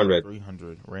 300.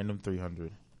 300. Random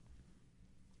 300.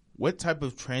 What type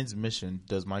of transmission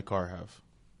does my car have?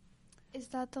 Is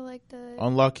that the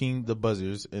Unlocking the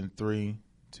buzzers in 3,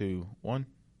 2, 1.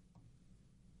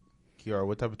 Kiara,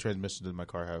 what type of transmission does my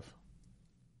car have?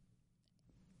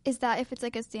 Is that if it's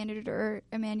like a standard or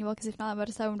a manual? Because if not, I'm about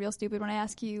to sound real stupid when I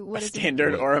ask you what a is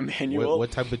standard or a manual.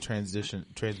 What type of transmission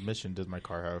does my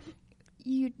car have?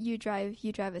 You drive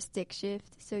a stick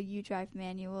shift, so you drive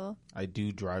manual. I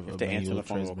do drive a manual transmission. To answer the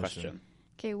formal question.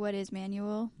 Okay, what is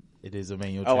manual? It is a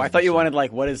manual. Oh, I thought you wanted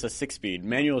what is a 6-speed?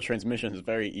 Manual transmission is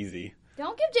very easy.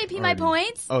 Don't give JP my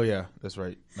points. Oh, yeah, that's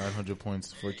right. 900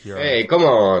 points for Kiara. Hey, come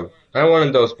on. I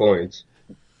wanted those points.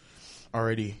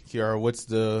 Alrighty, Kiara, what's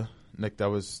the next? That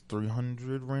was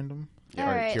 300 random? All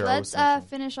right, Kiara, let's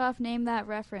finish off Name That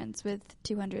Reference with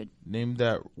 200. Name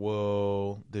that,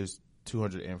 well, there's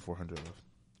 200 and 400 left.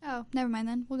 Oh, never mind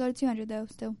then. We'll go to 200 though,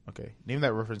 still. Okay, Name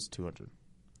That Reference 200.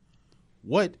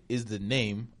 What is the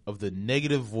name of the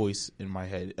negative voice in my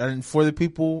head? And for the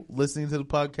people listening to the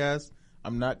podcast,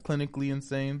 I'm not clinically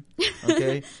insane,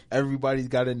 okay? Everybody's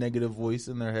got a negative voice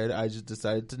in their head. I just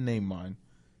decided to name mine.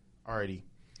 Alrighty.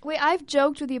 Wait, I've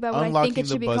joked with you about what I think it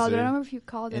should be called, but I don't know if you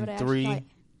called it what I actually thought. 3,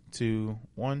 2,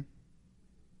 1.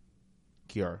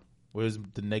 Kiara, what is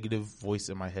the negative voice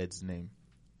in my head's name?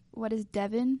 What is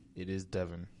Devin? It is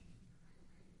Devin.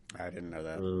 I didn't know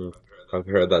that. I've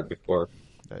heard that before.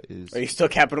 That is. Are you still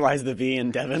capitalize the V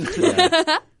in Devin?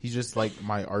 Yeah. He's just like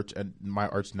my arch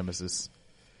nemesis.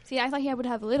 See, I thought he would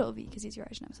have a little V because he's your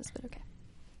arch nemesis, but okay.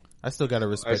 I still gotta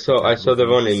respect. I saw the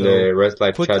one in the Rest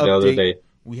Life chat the other day.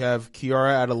 We have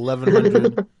Kiara at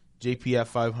 1100, JP at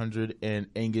 500,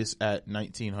 and Aengus at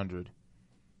 1900.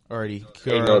 Alrighty,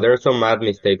 Kiara. Hey, no, there are some mad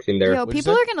mistakes in there. Yo,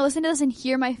 people are gonna listen to this and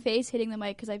hear my face hitting the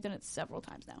mic because I've done it several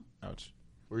times now. Ouch.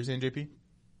 What were you saying, JP?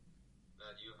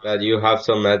 That you have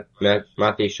some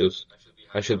math issues.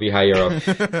 I should be higher up.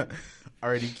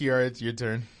 Alrighty, Kiara, it's your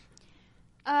turn.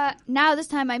 Now this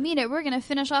time I mean it. We're gonna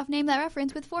finish off Name That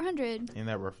Reference with 400. Name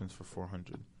that reference for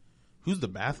 400. Who's the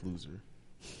math loser?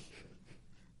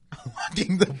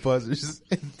 Unlocking the buzzers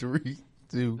in 3,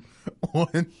 2,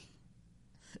 1.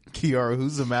 Kiara,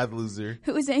 who's the math loser?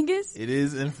 Who is Aengus? It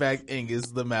is, in fact,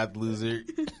 Aengus, the math loser.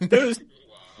 Those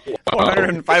 400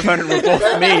 and 500 were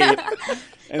both me.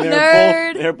 And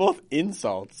they're both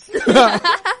insults.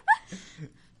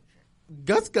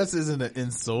 Gus isn't an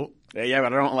insult. Yeah,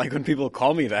 but I don't like when people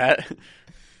call me that.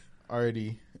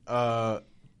 Alrighty.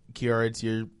 Kiara, it's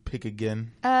your pick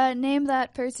again. Name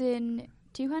that person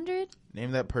 200?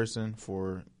 Name that person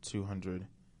for 200.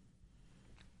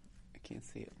 I can't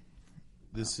see it.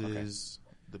 This is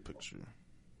the picture.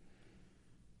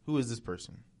 Who is this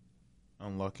person?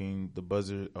 Unlocking the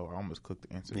buzzer. Oh, I almost clicked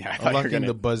the answer. Yeah, Unlocking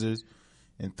the buzzers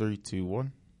in 3, 2,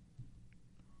 1.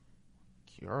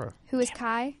 Kiara. Who is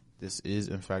Kai? This is,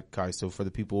 in fact, Kai. So for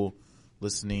the people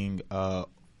listening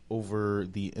over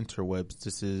the interwebs,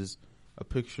 this is a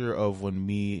picture of when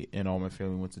me and all my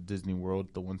family went to Disney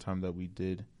World, the one time that we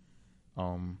did.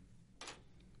 And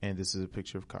this is a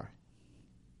picture of Kai.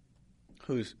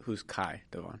 Who's Kai,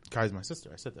 DeVaun? Kai's my sister.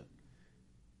 I said that.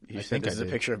 You said this is a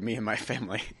picture of me and my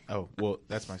family. Oh, well,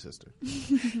 that's my sister.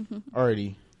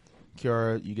 Alrighty.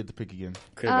 Kiara, you get the pick again.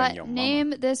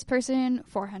 Name this person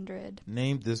 400.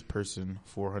 Name this person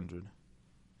 400.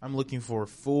 I'm looking for a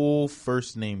full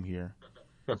first name here.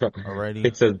 Alrighty.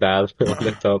 It says bad on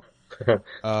the top.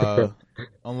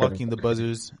 Unlocking the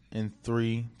buzzers in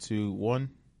 3, 2, 1.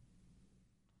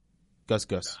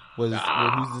 Gus. Who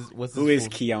is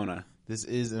Kiona? This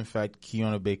is, in fact,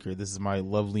 Kiona Baker. This is my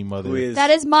lovely mother. That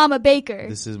is Mama Baker.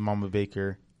 This is Mama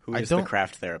Baker. Who is the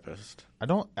craft therapist? I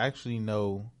don't actually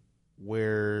know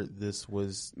where this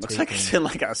was Looks taken. like it's in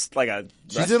like a She's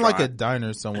restaurant. in like a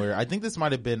diner somewhere. I think this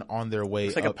might have been on their way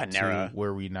like up a Panera. to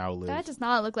where we now live. That does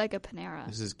not look like a Panera.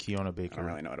 This is Kiona Baker. I don't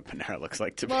really know what a Panera looks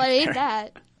like, to be I ate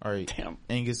that. All right. Damn.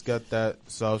 Angus got that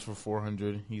solves for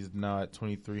 400. He's now at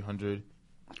 2,300.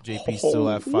 JP's still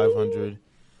at 500.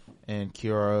 And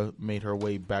Kiara made her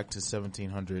way back to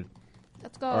 1,700.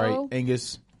 Let's go. All right,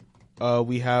 Angus.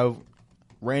 We have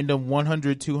random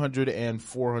 100, 200, and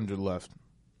 400 left.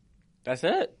 That's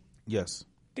it? Yes.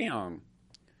 Damn.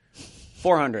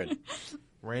 400.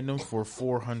 Random for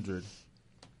 400.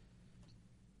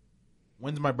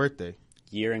 When's my birthday?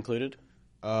 Year included?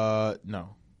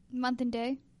 No. Month and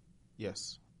day?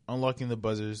 Yes. Unlocking the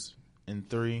buzzers in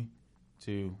 3,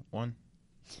 2, 1.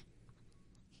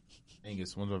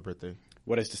 Angus, when's my birthday?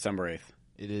 What is December 8th?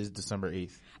 It is December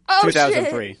 8th. Oh,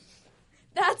 2003. Shit.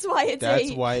 That's why it's 8.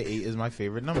 That's why 8 is my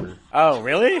favorite number. Oh,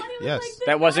 really? Yes. Like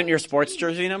that wasn't your sports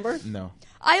jersey number? No.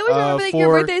 I always remember that your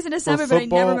birthday's in December, football,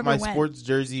 but I never remember my when. sports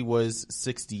jersey was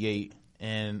 68,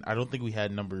 and I don't think we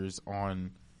had numbers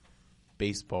on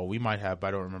baseball. We might have, but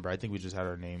I don't remember. I think we just had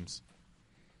our names.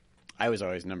 I was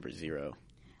always number 0.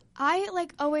 I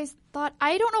always thought,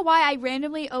 I don't know why I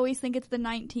randomly always think it's the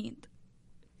 19th.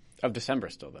 Of December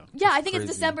still, though. Yeah, I think crazy.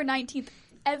 It's December 19th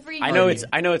every year. I know it's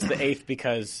the 8th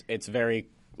because it's very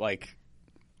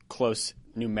close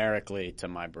numerically to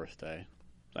my birthday.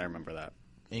 I remember that.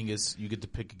 Angus, you get to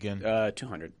pick again.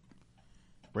 200.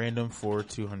 Random for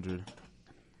 200.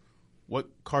 What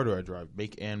car do I drive?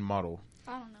 Make and model.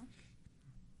 I don't know.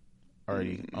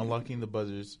 Alrighty. Unlocking the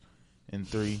buzzers In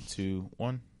 3, 2,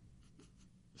 1.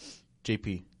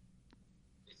 JP.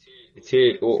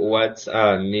 What's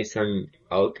Nissan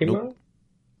Altima? Nope.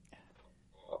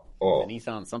 Oh.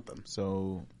 Nissan something.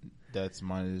 So that's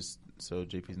minus. So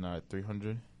JP's not at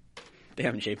 300.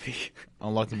 Damn, JP.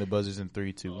 Unlocking the buzzers in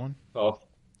 3, 2, 1. Oh.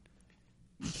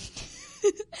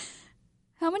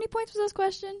 How many points was this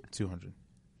question? 200.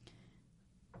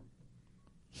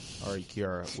 All right,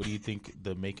 Kiara, what do you think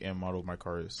the make and model of my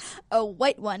car is? A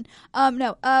white one.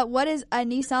 No. What is a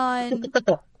Nissan?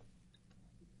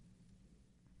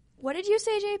 What did you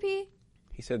say, JP?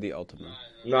 He said the Altima.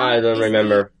 No, I don't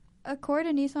remember. Accord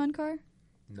a Nissan car?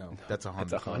 No, that's a Honda.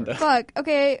 That's a Honda. Fuck.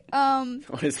 Okay.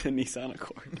 What is the Nissan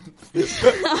Accord?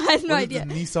 I have no idea.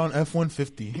 The Nissan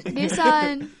F-150.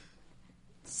 Nissan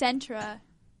Sentra.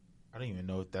 I don't even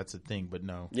know if that's a thing, but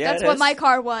no. Yeah, that's what my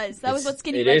car was. That was what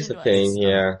Skinny Legend was. It is a thing,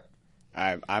 yeah.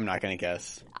 I'm not going to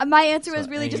guess. My answer was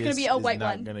really just going to be a white one.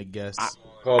 I'm not going to guess.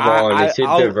 Come on, is it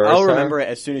the Versa? I'll remember it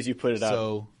as soon as you put it up.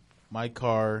 So, my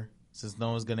car, since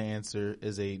no one's going to answer,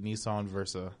 is a Nissan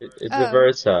Versa. It's a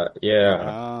Versa,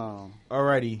 yeah. Oh.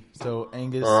 Alrighty, so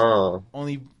Aengus,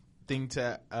 only thing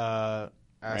to ask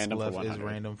random left is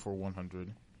random for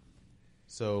 100.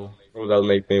 So, that'll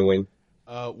make me win.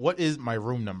 what is my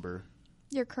room number?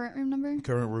 Your current room number?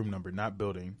 Current room number, not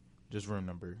building, just room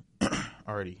number.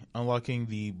 Alrighty, unlocking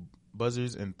the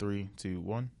buzzers in 3, 2,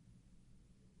 1.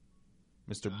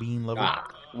 Mr. Bean Lover.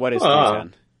 What is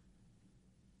 310?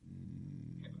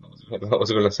 I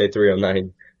was going to say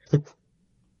 309.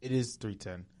 It is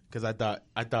 310 because I thought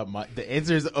the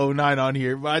answer is 09 on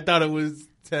here, but I thought it was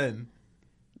 10.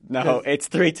 No, it's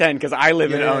 310 because I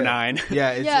live in 09.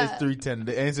 Yeah, it's 310.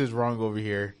 The answer is wrong over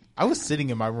here. I was sitting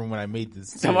in my room when I made this.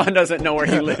 Someone doesn't know where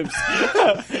he lives.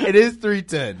 It is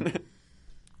 310.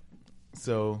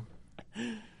 So,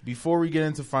 before we get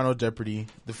into Final Jeopardy,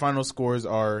 the final scores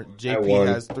are JP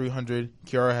has 300,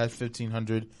 Kiara has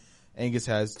 1,500, Aengus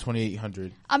has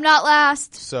 2,800. I'm not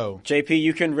last. So, JP,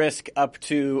 you can risk up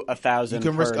to 1,000.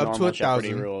 You can risk up to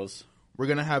 1,000. Rules. We're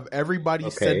gonna have everybody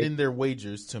send in their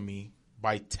wagers to me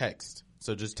by text.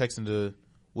 So just text into.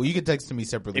 Well, you can text to me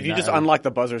separately. If you just unlock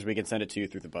the buzzers, we can send it to you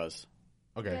through the buzz.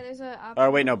 Okay. Yeah, there's a option.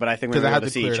 Oh wait, no, but I think we're going to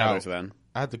see each other's then.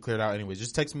 I have to clear it out anyways.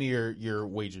 Just text me your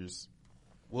wagers.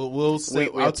 We'll say.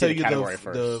 I'll tell you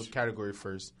the category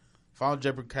first. Final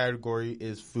Jeopardy category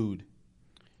is food.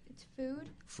 It's food.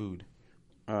 Food.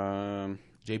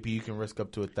 JP, you can risk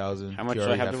up to 1,000. How much do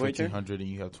I have to wager? 1,500, and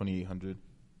you have 2,800.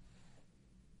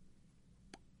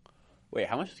 Wait,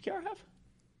 how much does Kiara have?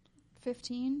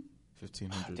 15.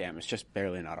 1,500. Damn, it's just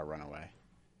barely not a runaway.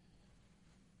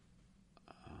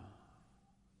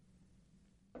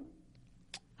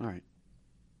 All right.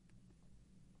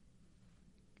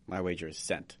 My wager is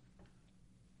sent.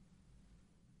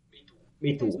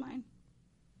 Me too. Here's mine.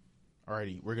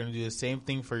 Alrighty, we're gonna do the same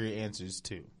thing for your answers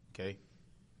too. Okay,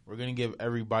 we're gonna give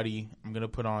everybody. I'm gonna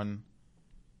put on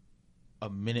a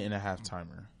 1.5-minute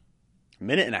timer. 1.5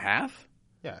 minutes?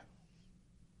 Yeah.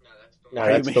 No,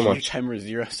 that's too much. Your timer is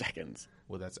 0 seconds.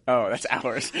 Well, that's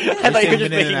hours. I thought you were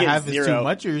just making it 1.5 is too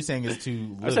much, or you're saying it's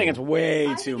too little? I'm saying it's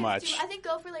way too much. I think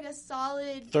go for like a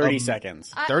solid 30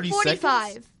 seconds. 30 45.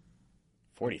 seconds?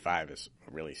 45 is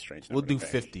a really strange number. We'll do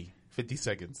 50. 50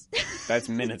 seconds. That's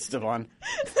minutes, DeVaun.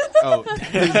 Oh,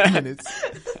 minutes.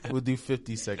 We'll do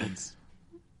 50 seconds.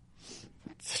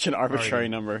 Such an arbitrary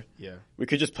number. Yeah. We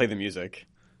could just play the music.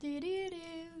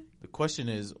 The question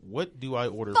is, what do I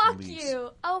order Fuck from Lee's? you.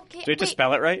 Okay. Do you have to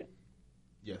spell it right?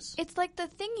 Yes. It's like the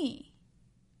thingy.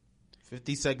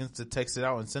 50 seconds to text it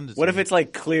out and send it to What me. if it's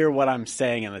like clear what I'm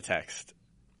saying in the text?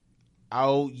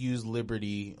 I'll use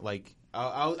Liberty, like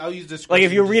I'll use this. Like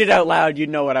if you read it out loud, you'd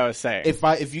know what I was saying.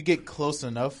 If you get close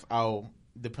enough,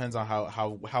 depends on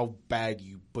how bad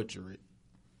you butcher it.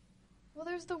 Well,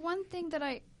 there's the one thing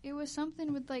that it was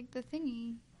something with like the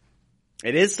thingy.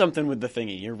 It is something with the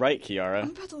thingy. You're right, Kiara. I'm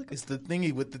about to look It's the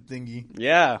thingy with the thingy.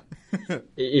 Yeah.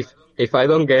 If I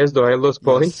don't guess, do I lose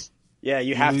points? Yeah,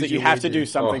 you have to do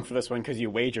something for this one because you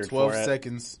wagered 12 for it. 12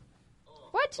 seconds.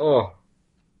 What? Oh.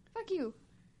 Fuck you.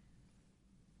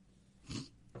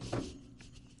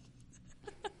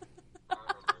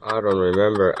 I don't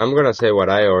remember. I'm gonna say what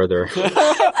I order.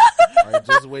 Alright,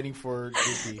 just waiting for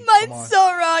JP. Mine's so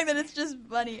wrong that it's just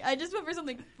funny. I just went for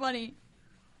something funny.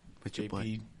 With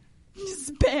JP.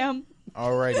 Spam.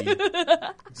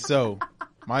 Alrighty. So,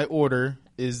 my order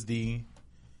is the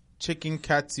chicken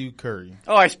katsu curry.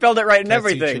 Oh, I spelled it right and Katsu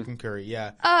everything. Chicken curry,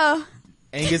 yeah. Oh.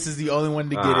 Angus is the only one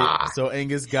to get it. So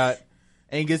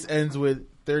Angus ends with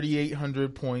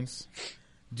 3,800 points.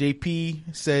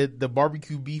 JP said the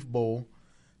barbecue beef bowl.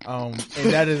 And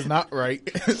that is not right.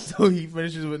 So he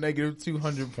finishes with negative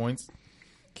 200 points.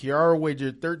 Kiara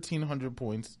wagered 1,300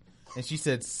 points, and she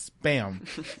said spam.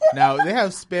 Now they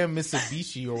have spam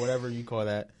Mitsubishi or whatever you call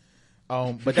that.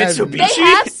 But that's they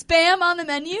have spam on the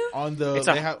menu. On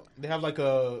the they have like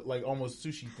almost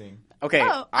sushi thing. Okay,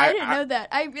 I didn't know that.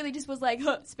 I really just was like,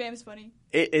 spam's funny.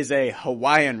 It is a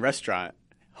Hawaiian restaurant.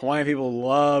 Hawaiian people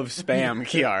love spam,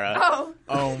 Kiara.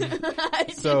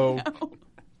 So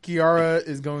Kiara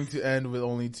is going to end with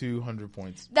only 200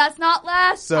 points. That's not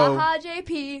last. So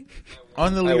JP.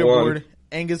 On the leaderboard,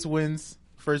 Aengus wins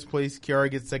first place.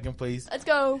 Kiara gets second place. Let's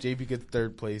go. JP gets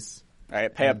third place. All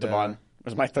right, pay up, DeVaun. It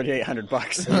was my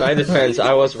 $3,800. In my defense,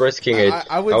 I was risking it.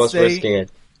 I was risking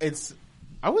it.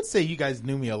 I would say you guys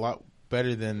knew me a lot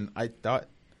better than I thought.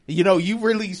 You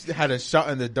really had a shot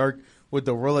in the dark with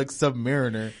the Rolex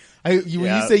Submariner. When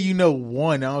you say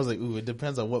one, I was like, ooh, it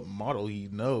depends on what model he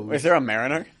knows. Is there a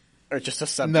Mariner? Or just a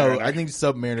Submariner? No, I think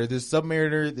Submariner. There's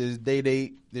Submariner, there's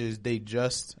Day-Date, there's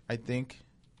Day-Just, I think.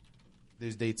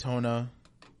 There's Daytona.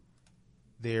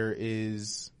 There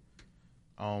is,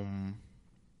 no,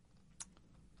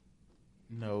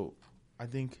 I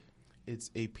think it's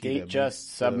AP.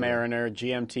 Date-Just, Submariner,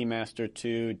 GMT Master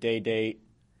 2, Day-Date,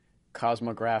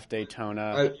 Cosmograph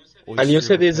Daytona. And you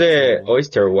said it's a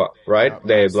Oyster, right?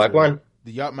 The black one?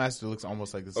 The Yacht Master looks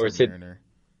almost like the Submariner.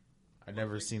 I've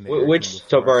never seen the Which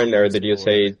Submariner did you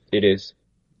say it is?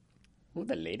 Oh,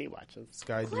 the lady watches.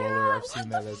 Sky Dweller, I've seen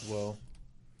that as well.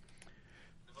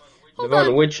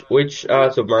 DeVaun, which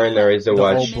Submariner is the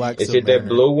watch? Is it the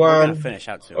blue one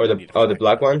or the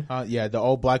black one? Yeah, the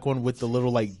all black one with the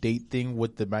little date thing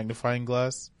with the magnifying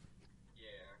glass.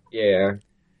 Yeah.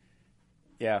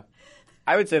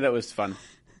 I would say that was fun.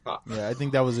 Yeah, I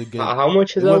think that was a good. How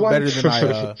much is that one? Better than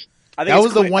I think that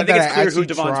was the one that I actually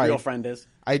tried. Who DeVaun's real friend is.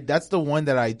 That's the one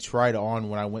that I tried on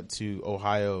when I went to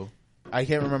Ohio. I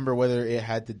can't remember whether it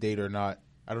had the date or not.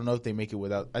 I don't know if they make it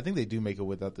without. I think they do make it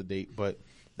without the date, but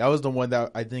that was the one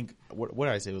that I think. What did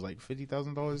I say? It was like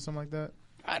 $50,000 or something like that.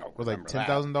 I don't remember. Or like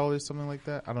 $10,000, something like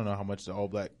that. I don't know how much the all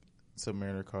black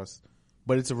Submariner costs,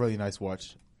 but it's a really nice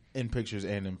watch in pictures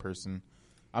and in person.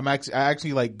 I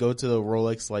actually go to the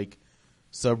Rolex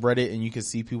subreddit, and you can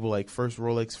see people first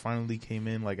Rolex finally came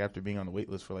in after being on the wait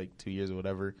list for 2 years or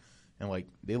whatever, and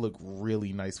they look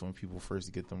really nice when people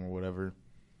first get them or whatever.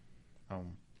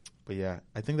 But yeah,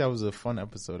 I think that was a fun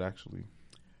episode actually.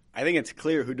 I think it's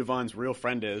clear who DeVaun's real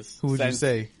friend is. Who would you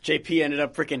say? JP ended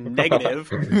up freaking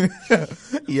negative.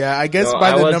 Yeah, I guess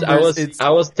by the numbers, it's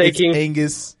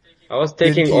Aengus. I was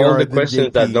taking all the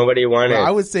questions that nobody wanted. Well,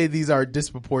 I would say these are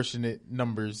disproportionate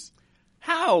numbers.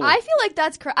 How? I feel like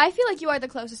that's correct. I feel like you are the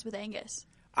closest with Aengus.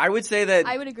 I would say that.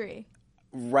 I would agree.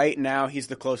 Right now, he's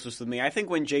the closest with me. I think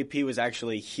when JP was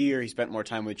actually here, he spent more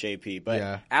time with JP.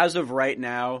 But as of right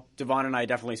now, DeVaun and I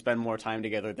definitely spend more time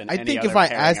together than any other. I think if I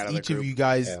asked each of you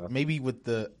guys, maybe with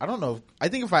I don't know. I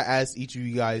think if I asked each of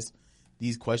you guys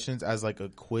these questions as a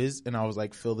quiz, and I was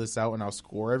fill this out and I'll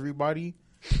score everybody,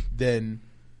 then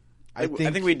I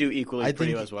think we do equally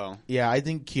pretty as well. Yeah, I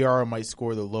think Kiara might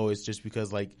score the lowest just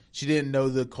because she didn't know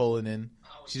the Cullinan,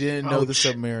 she didn't know the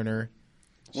Submariner.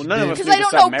 Well, none of us because I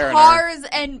don't know cars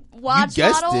and watch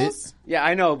models. It. Yeah,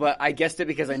 I know, but I guessed it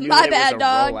because I knew that it was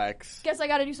a Rolex. Guess I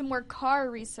got to do some more car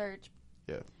research.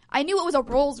 Yeah, I knew it was a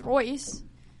Rolls Royce,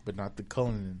 but not the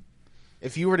Cullinan.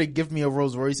 If you were to give me a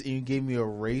Rolls Royce and you gave me a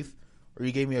Wraith or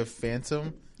you gave me a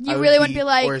Phantom, you really wouldn't be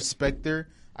or a Spectre,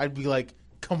 I'd be like,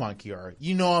 "Come on, Kiara,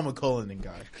 you know I'm a Cullinan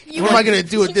guy. What am I gonna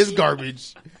do with this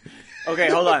garbage?"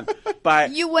 Okay, hold on.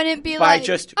 You wouldn't be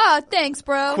thanks,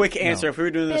 bro. Quick answer. If we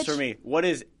were doing this for me, what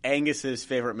is Angus's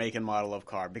favorite make and model of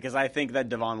car? Because I think that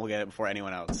DeVaun will get it before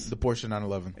anyone else. The Porsche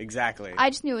 911. Exactly. I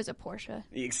just knew it was a Porsche.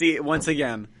 See, once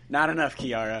again, not enough,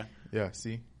 Kiara. Yeah,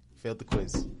 see? Failed the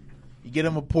quiz. You get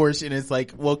him a Porsche, and it's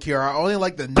well, Kiara, I only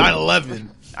like the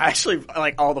 911. I actually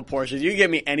like all the Porsches. You can give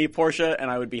me any Porsche,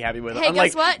 and I would be happy with it. Hey,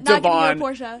 guess what? Not DeVaun, giving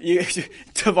you a Porsche.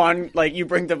 DeVaun, you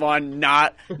bring DeVaun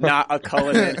not a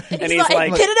Cullinan, and he's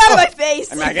like, get it out of my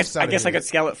face. I mean, I guess I could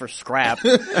scale it for scrap.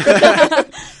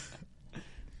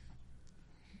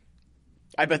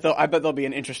 I bet there'll be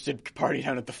an interested party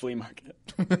down at the flea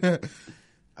market.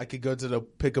 I could go to the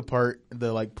pick apart,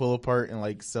 the pull apart,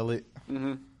 and sell it.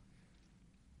 Mm-hmm.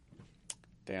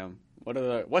 Damn.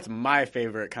 What's my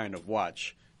favorite kind of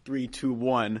watch? 3, 2,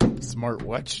 1.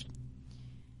 Smartwatch.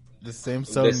 The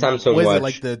Samsung. The Samsung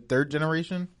watch. Is it the third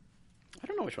generation? I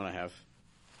don't know which one I have.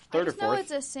 Third or fourth?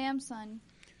 It's a Samsung.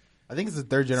 I think it's the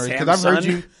third generation because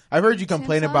I've heard you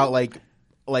complain about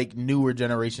like newer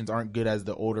generations aren't good as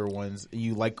the older ones.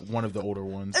 You like one of the older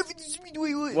ones.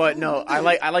 What? No, I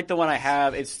like the one I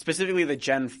have. It's specifically the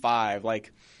Gen 5.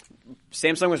 Like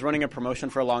Samsung was running a promotion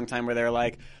for a long time where they're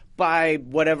like, buy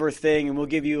whatever thing and we'll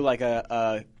give you like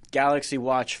a Galaxy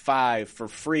Watch 5 for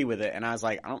free with it. And I was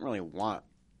like, I don't really want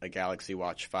a Galaxy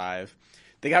Watch 5.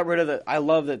 They got rid of I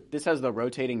love that this has the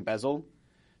rotating bezel.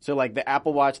 So like the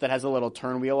Apple Watch that has a little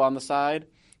turn wheel on the side,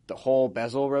 the whole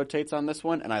bezel rotates on this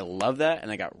one, and I love that,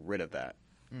 and I got rid of that.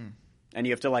 And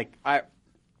you have to like I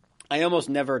almost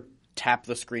never tap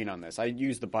the screen on this. I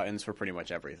use the buttons for pretty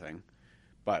much everything.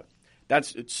 But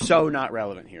it's so not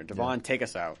relevant here. DeVaun, take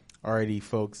us out. Alrighty,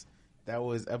 folks. That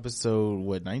was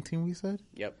episode 19 we said?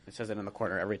 Yep. It says it in the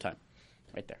corner every time.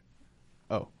 Right there.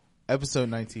 Oh. Episode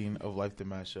 19 of Life the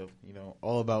Mashup. You know,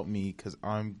 all about me because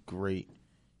I'm great.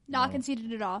 Not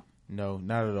conceited at all. No,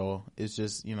 not at all. It's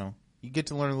just, you know, you get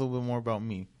to learn a little bit more about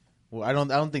me. Well, I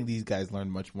don't think these guys learned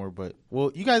much more, but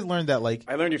you guys learned that like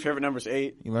I learned your favorite number's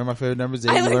 8. You learned my favorite number's 8.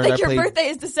 I learned that your birthday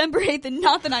is December 8th and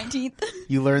not the 19th.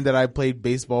 You learned that I played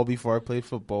baseball before I played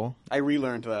football. I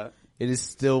relearned that. It is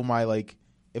still my like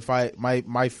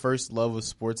my first love of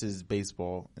sports is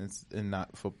baseball and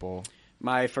not football.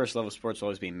 My first love of sports will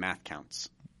always be math counts.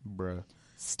 Bruh.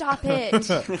 Stop it.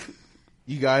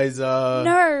 You guys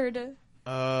nerd.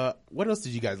 What else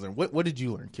did you guys learn? What did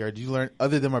you learn, Kiara? Did you learn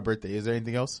other than my birthday? Is there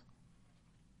anything else?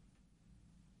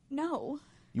 No.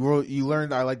 You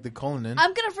learned I like the Cullinan.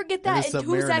 I'm gonna forget that in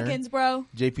 2 seconds, bro.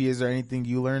 JP, is there anything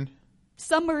you learned?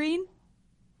 Submarine.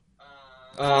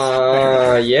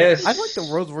 Yes. I like the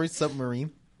Rolls Royce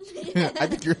submarine. I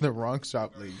think you're in the wrong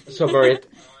shop, lady. Submarine.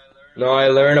 No, I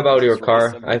learned about your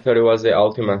car. I thought it was the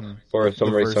Ultima for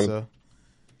some reason.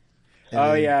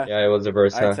 Oh yeah. Yeah, it was the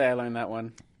Versa. I'd say I learned that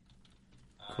one.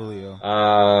 Coolio.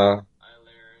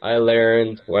 I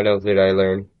learned. What else did I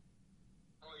learn?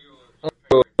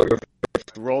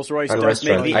 Rolls Royce does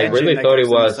make the I engine really that thought it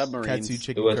goes in was the Katsu submarines.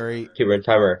 chicken It was curry. Cuban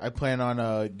timer. I plan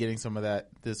on getting some of that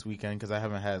this weekend because I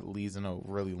haven't had Lee's in a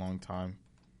really long time.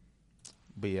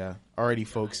 But yeah, alrighty,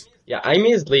 folks. Yeah, I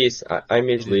miss Lee's. I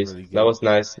miss Lee's. Really That was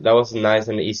nice. That was a nice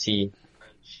and easy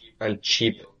and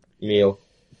cheap meal.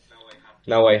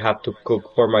 Now I have to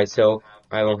cook for myself.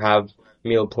 I don't have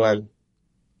meal plan.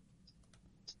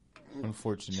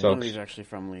 Unfortunately. Lee's actually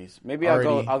from Lee's. Maybe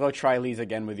Alrighty. I'll go try Lee's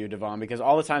again with you, DeVaun, because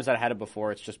all the times that I had it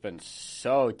before, it's just been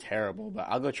so terrible. But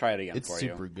I'll go try it again It's for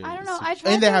super you. good. I don't know. It's I super-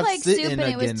 tried and they their have like sit soup in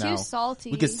and it was again too now.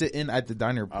 salty. We could sit in at the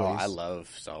diner place. Oh, I love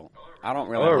salt. I don't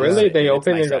really. Oh, miss really? it. They It's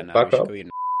opened nice it right up now. back We should up? go eat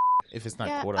if it's not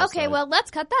Yeah. cold outside. Okay, well,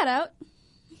 let's cut that out.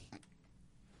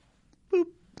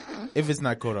 If it's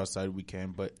not cold outside, we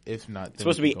can. But if not, It's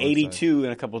supposed to be 82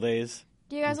 in a couple days.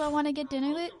 Do you guys all want to get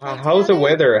dinner? How's the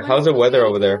weather? How's the weather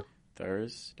over there?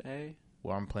 Thursday,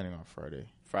 Well, I'm planning on Friday.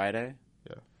 Friday.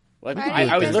 Yeah. Well, Friday,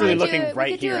 I was literally Thursday. looking We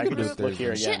right could do here. it I could group. just look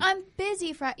here Shit, again. I'm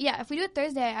busy. Yeah, if we do it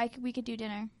Thursday, we could do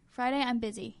dinner. Friday, I'm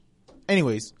busy.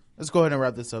 Anyways, let's go ahead and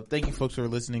wrap this up. Thank you, folks, for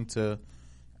listening to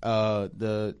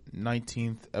the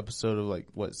 19th episode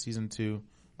of season 2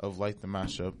 of Life the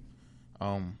Mashup.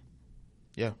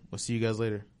 Yeah, we'll see you guys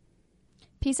later.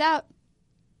 Peace out.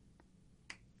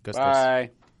 Gustos.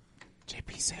 Bye.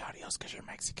 JP, say adios because you're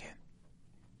Mexican.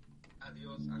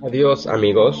 Adios,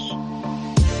 amigos.